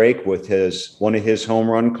commercial break with one of his home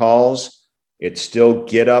run calls. It's still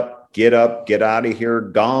get up, get out of here,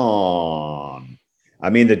 gone. I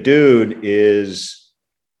mean, the dude is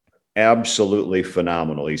absolutely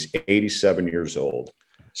phenomenal. He's 87 years old,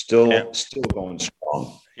 still going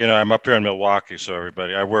strong. I'm up here in Milwaukee, so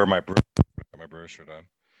everybody, I wear my Brewer shirt on.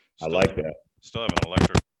 I like that. Still have an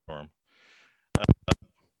electric storm.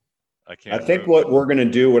 I think what we're going to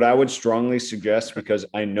do, what I would strongly suggest, because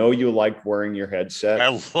I know you like wearing your headset. I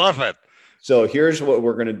love it. So here's what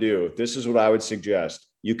we're going to do. This is what I would suggest.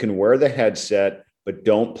 You can wear the headset, but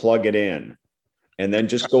don't plug it in. And then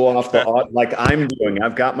just go off like I'm doing.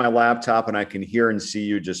 I've got my laptop and I can hear and see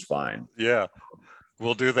you just fine. Yeah,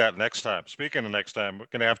 we'll do that next time. Speaking of next time, we're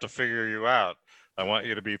going to have to figure you out. I want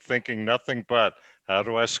you to be thinking nothing but, how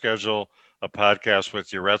do I schedule a podcast with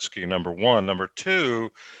Uretsky, number one. Number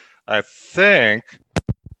two, I think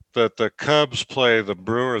that the Cubs play the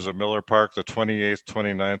Brewers at Miller Park the 28th,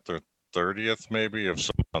 29th, or 30th maybe of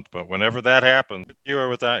some month. But whenever that happens, you or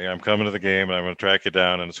without you, I'm coming to the game and I'm going to track you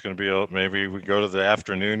down, and it's going to be, maybe we go to the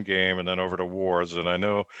afternoon game and then over to Wards. And I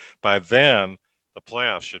know by then the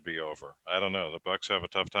playoffs should be over. I don't know. The Bucks have a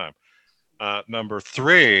tough time. Number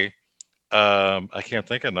three, I can't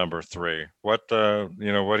think of number three. What are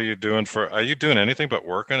you doing are you doing anything but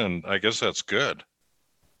working? And I guess that's good.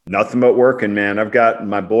 Nothing but working, man. I've got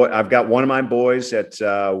one of my boys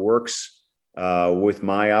that works with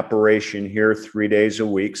my operation here 3 days a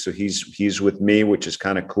week. So he's with me, which is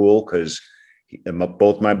kind of cool because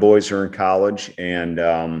both my boys are in college, and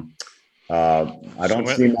I don't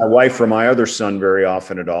see my wife or my other son very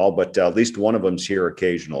often at all, but at least one of them's here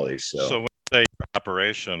occasionally. So when you say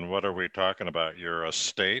operation, what are we talking about? Your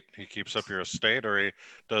estate? He keeps up your estate, or he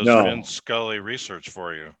does Vin Scully research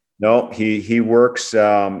for you? No, he works.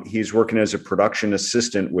 He's working as a production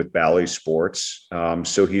assistant with Bally Sports.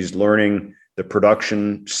 So he's learning the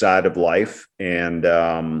production side of life and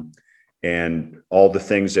all the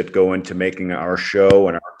things that go into making our show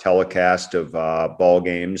and our telecast of ball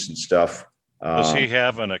games and stuff. Does he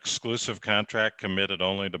have an exclusive contract committed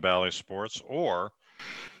only to Bally Sports, or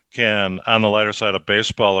can, on the lighter side of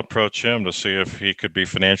baseball, approach him to see if he could be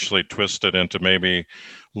financially twisted into maybe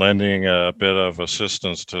lending a bit of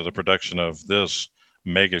assistance to the production of this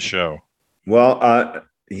mega show? Well,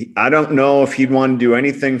 I don't know if he'd want to do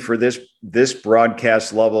anything for this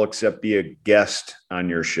broadcast level except be a guest on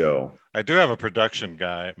your show. I do have a production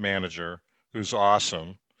manager who's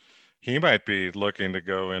awesome. He might be looking to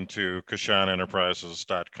go into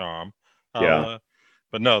CoshunEnterprises.com. Yeah.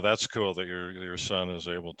 But no, that's cool that your son is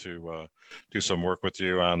able to do some work with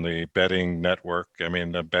you on the betting network. I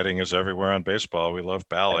mean, the betting is everywhere on baseball. We love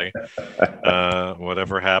Bally.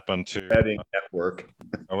 Whatever happened to betting network?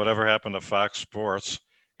 Whatever happened to Fox Sports?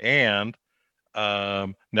 And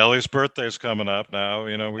Nellie's birthday is coming up now.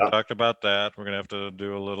 You know, we talked about that. We're gonna have to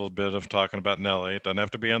do a little bit of talking about Nellie. It doesn't have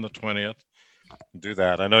to be on the 20th. Do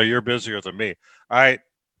that. I know you're busier than me. I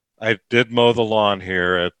did mow the lawn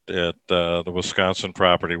here at the Wisconsin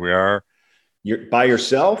property. You're by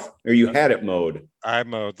yourself, or you had it mowed? I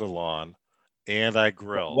mowed the lawn, and I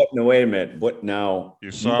grilled. What? No, wait a minute. What now? You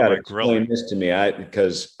saw my grilling. Explain this to me,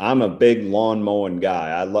 because I'm a big lawn mowing guy.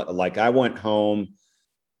 I went home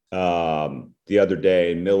the other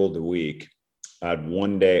day, middle of the week. I had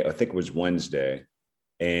one day, I think it was Wednesday,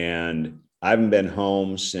 and I haven't been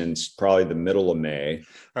home since probably the middle of May.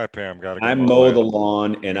 All right, Pam, I mow the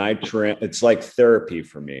lawn and I trim. It's like therapy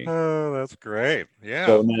for me. Oh, that's great. Yeah.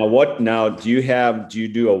 So now do you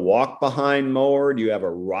do a walk behind mower? Do you have a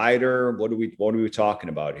rider? What are we talking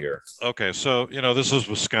about here? Okay. So, this is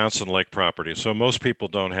Wisconsin lake property. So most people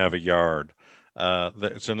don't have a yard.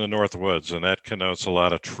 It's in the North Woods, and that connotes a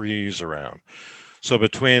lot of trees around. So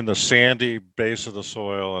between the sandy base of the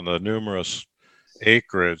soil and the numerous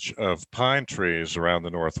acreage of pine trees around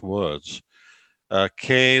the North Woods,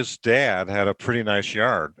 Kay's dad had a pretty nice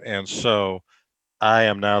yard. And so I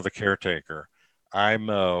am now the caretaker. I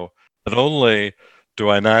mow. Not only do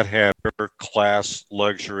I not have class,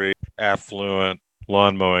 luxury, affluent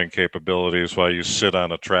lawn mowing capabilities while you sit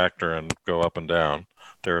on a tractor and go up and down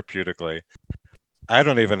therapeutically, I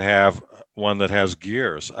don't even have one that has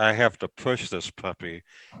gears. I have to push this puppy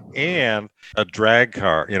and a drag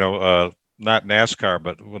car, not NASCAR,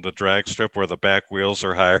 but with the drag strip where the back wheels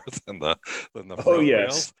are higher than the front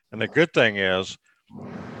wheels. And the good thing is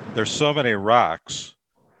there's so many rocks.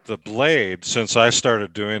 The blade, since I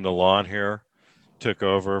started doing the lawn here, took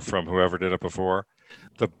over from whoever did it before.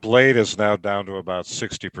 The blade is now down to about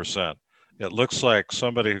 60%. It looks like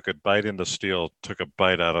somebody who could bite into steel took a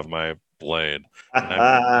bite out of my blade.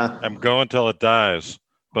 I'm going till it dies.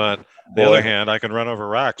 But on the other hand, I can run over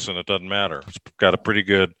rocks and it doesn't matter. It's got a pretty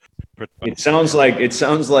good. It sounds like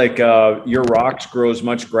your rocks grow as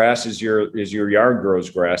much grass as your yard grows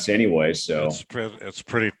grass anyway. So it's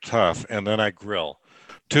pretty tough. And then I grill.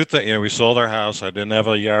 Two things. We sold our house. I didn't have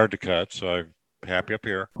a yard to cut, so I'm happy up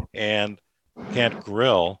here. And can't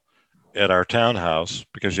grill at our townhouse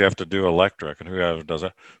because you have to do electric, and who does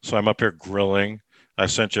that? So I'm up here grilling. I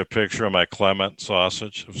sent you a picture of my Clement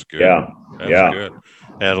sausage. It was good. Yeah, that was good.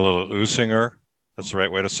 I had a little Usinger. That's the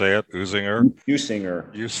right way to say it. Usinger.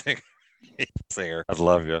 Singer. I'd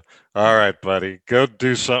love you. All right, buddy. Go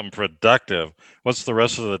do something productive. What's the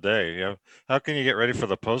rest of the day? How can you get ready for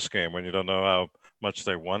the post game when you don't know how much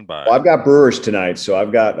they won by? Well, I've got Brewers tonight, so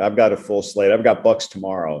I've got a full slate. I've got Bucks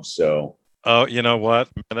tomorrow. So. Oh, you know what?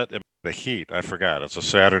 The Heat. I forgot. It's a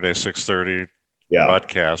Saturday 6:30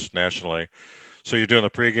 broadcast nationally. So you're doing the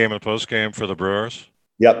pregame and postgame for the Brewers?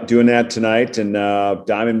 Yep, doing that tonight. And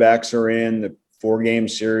Diamondbacks are in the 4-game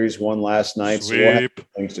series, won last night. Sweep. So we'll have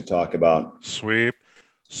things to talk about. Sweep.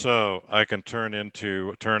 So I can turn on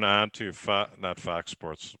to not Fox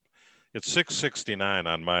Sports. It's 669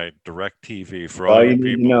 on my direct TV for all you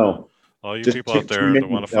people. All you people out there that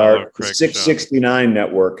want to follow Craig. 669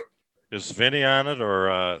 network. Is Vinny on it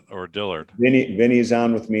or Dillard? Vinny's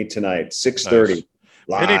on with me tonight. 6:30.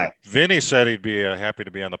 Nice. Vinny said he'd be happy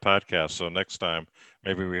to be on the podcast. So next time,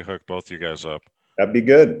 maybe we hook both you guys up. That'd be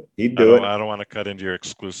good. He'd do it. I don't want to cut into your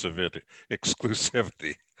exclusivity.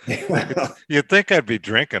 You'd think I'd be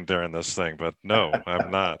drinking during this thing, but no,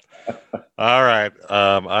 I'm not. All right.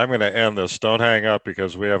 I'm going to end this. Don't hang up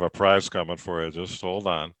because we have a prize coming for you. Just hold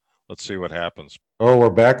on. Let's see what happens. Oh, we're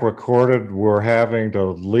back recorded. We're having to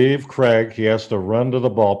leave Craig. He has to run to the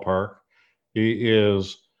ballpark. He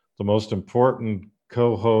is the most important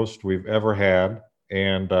co-host we've ever had.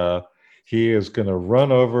 And he is going to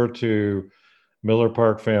run over to Miller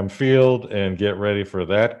Park Fam Field and get ready for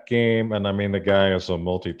that game. And I mean, the guy is a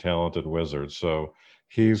multi-talented wizard, so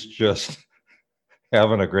he's just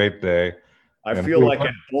having a great day. I feel like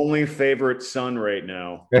an only favorite son right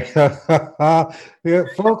now. Yeah,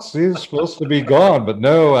 folks, he's supposed to be gone, but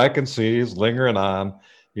no, I can see he's lingering on.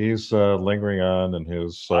 He's lingering on in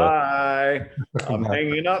his. Bye. I'm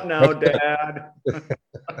hanging up now, Dad.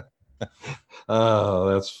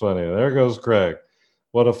 Oh, that's funny. There goes Craig.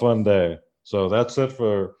 What a fun day. So that's it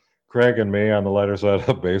for Craig and me on the lighter side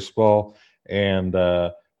of baseball. And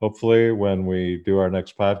hopefully, when we do our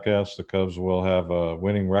next podcast, the Cubs will have a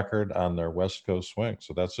winning record on their West Coast swing.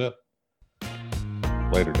 So that's it.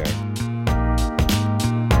 Later, Dan.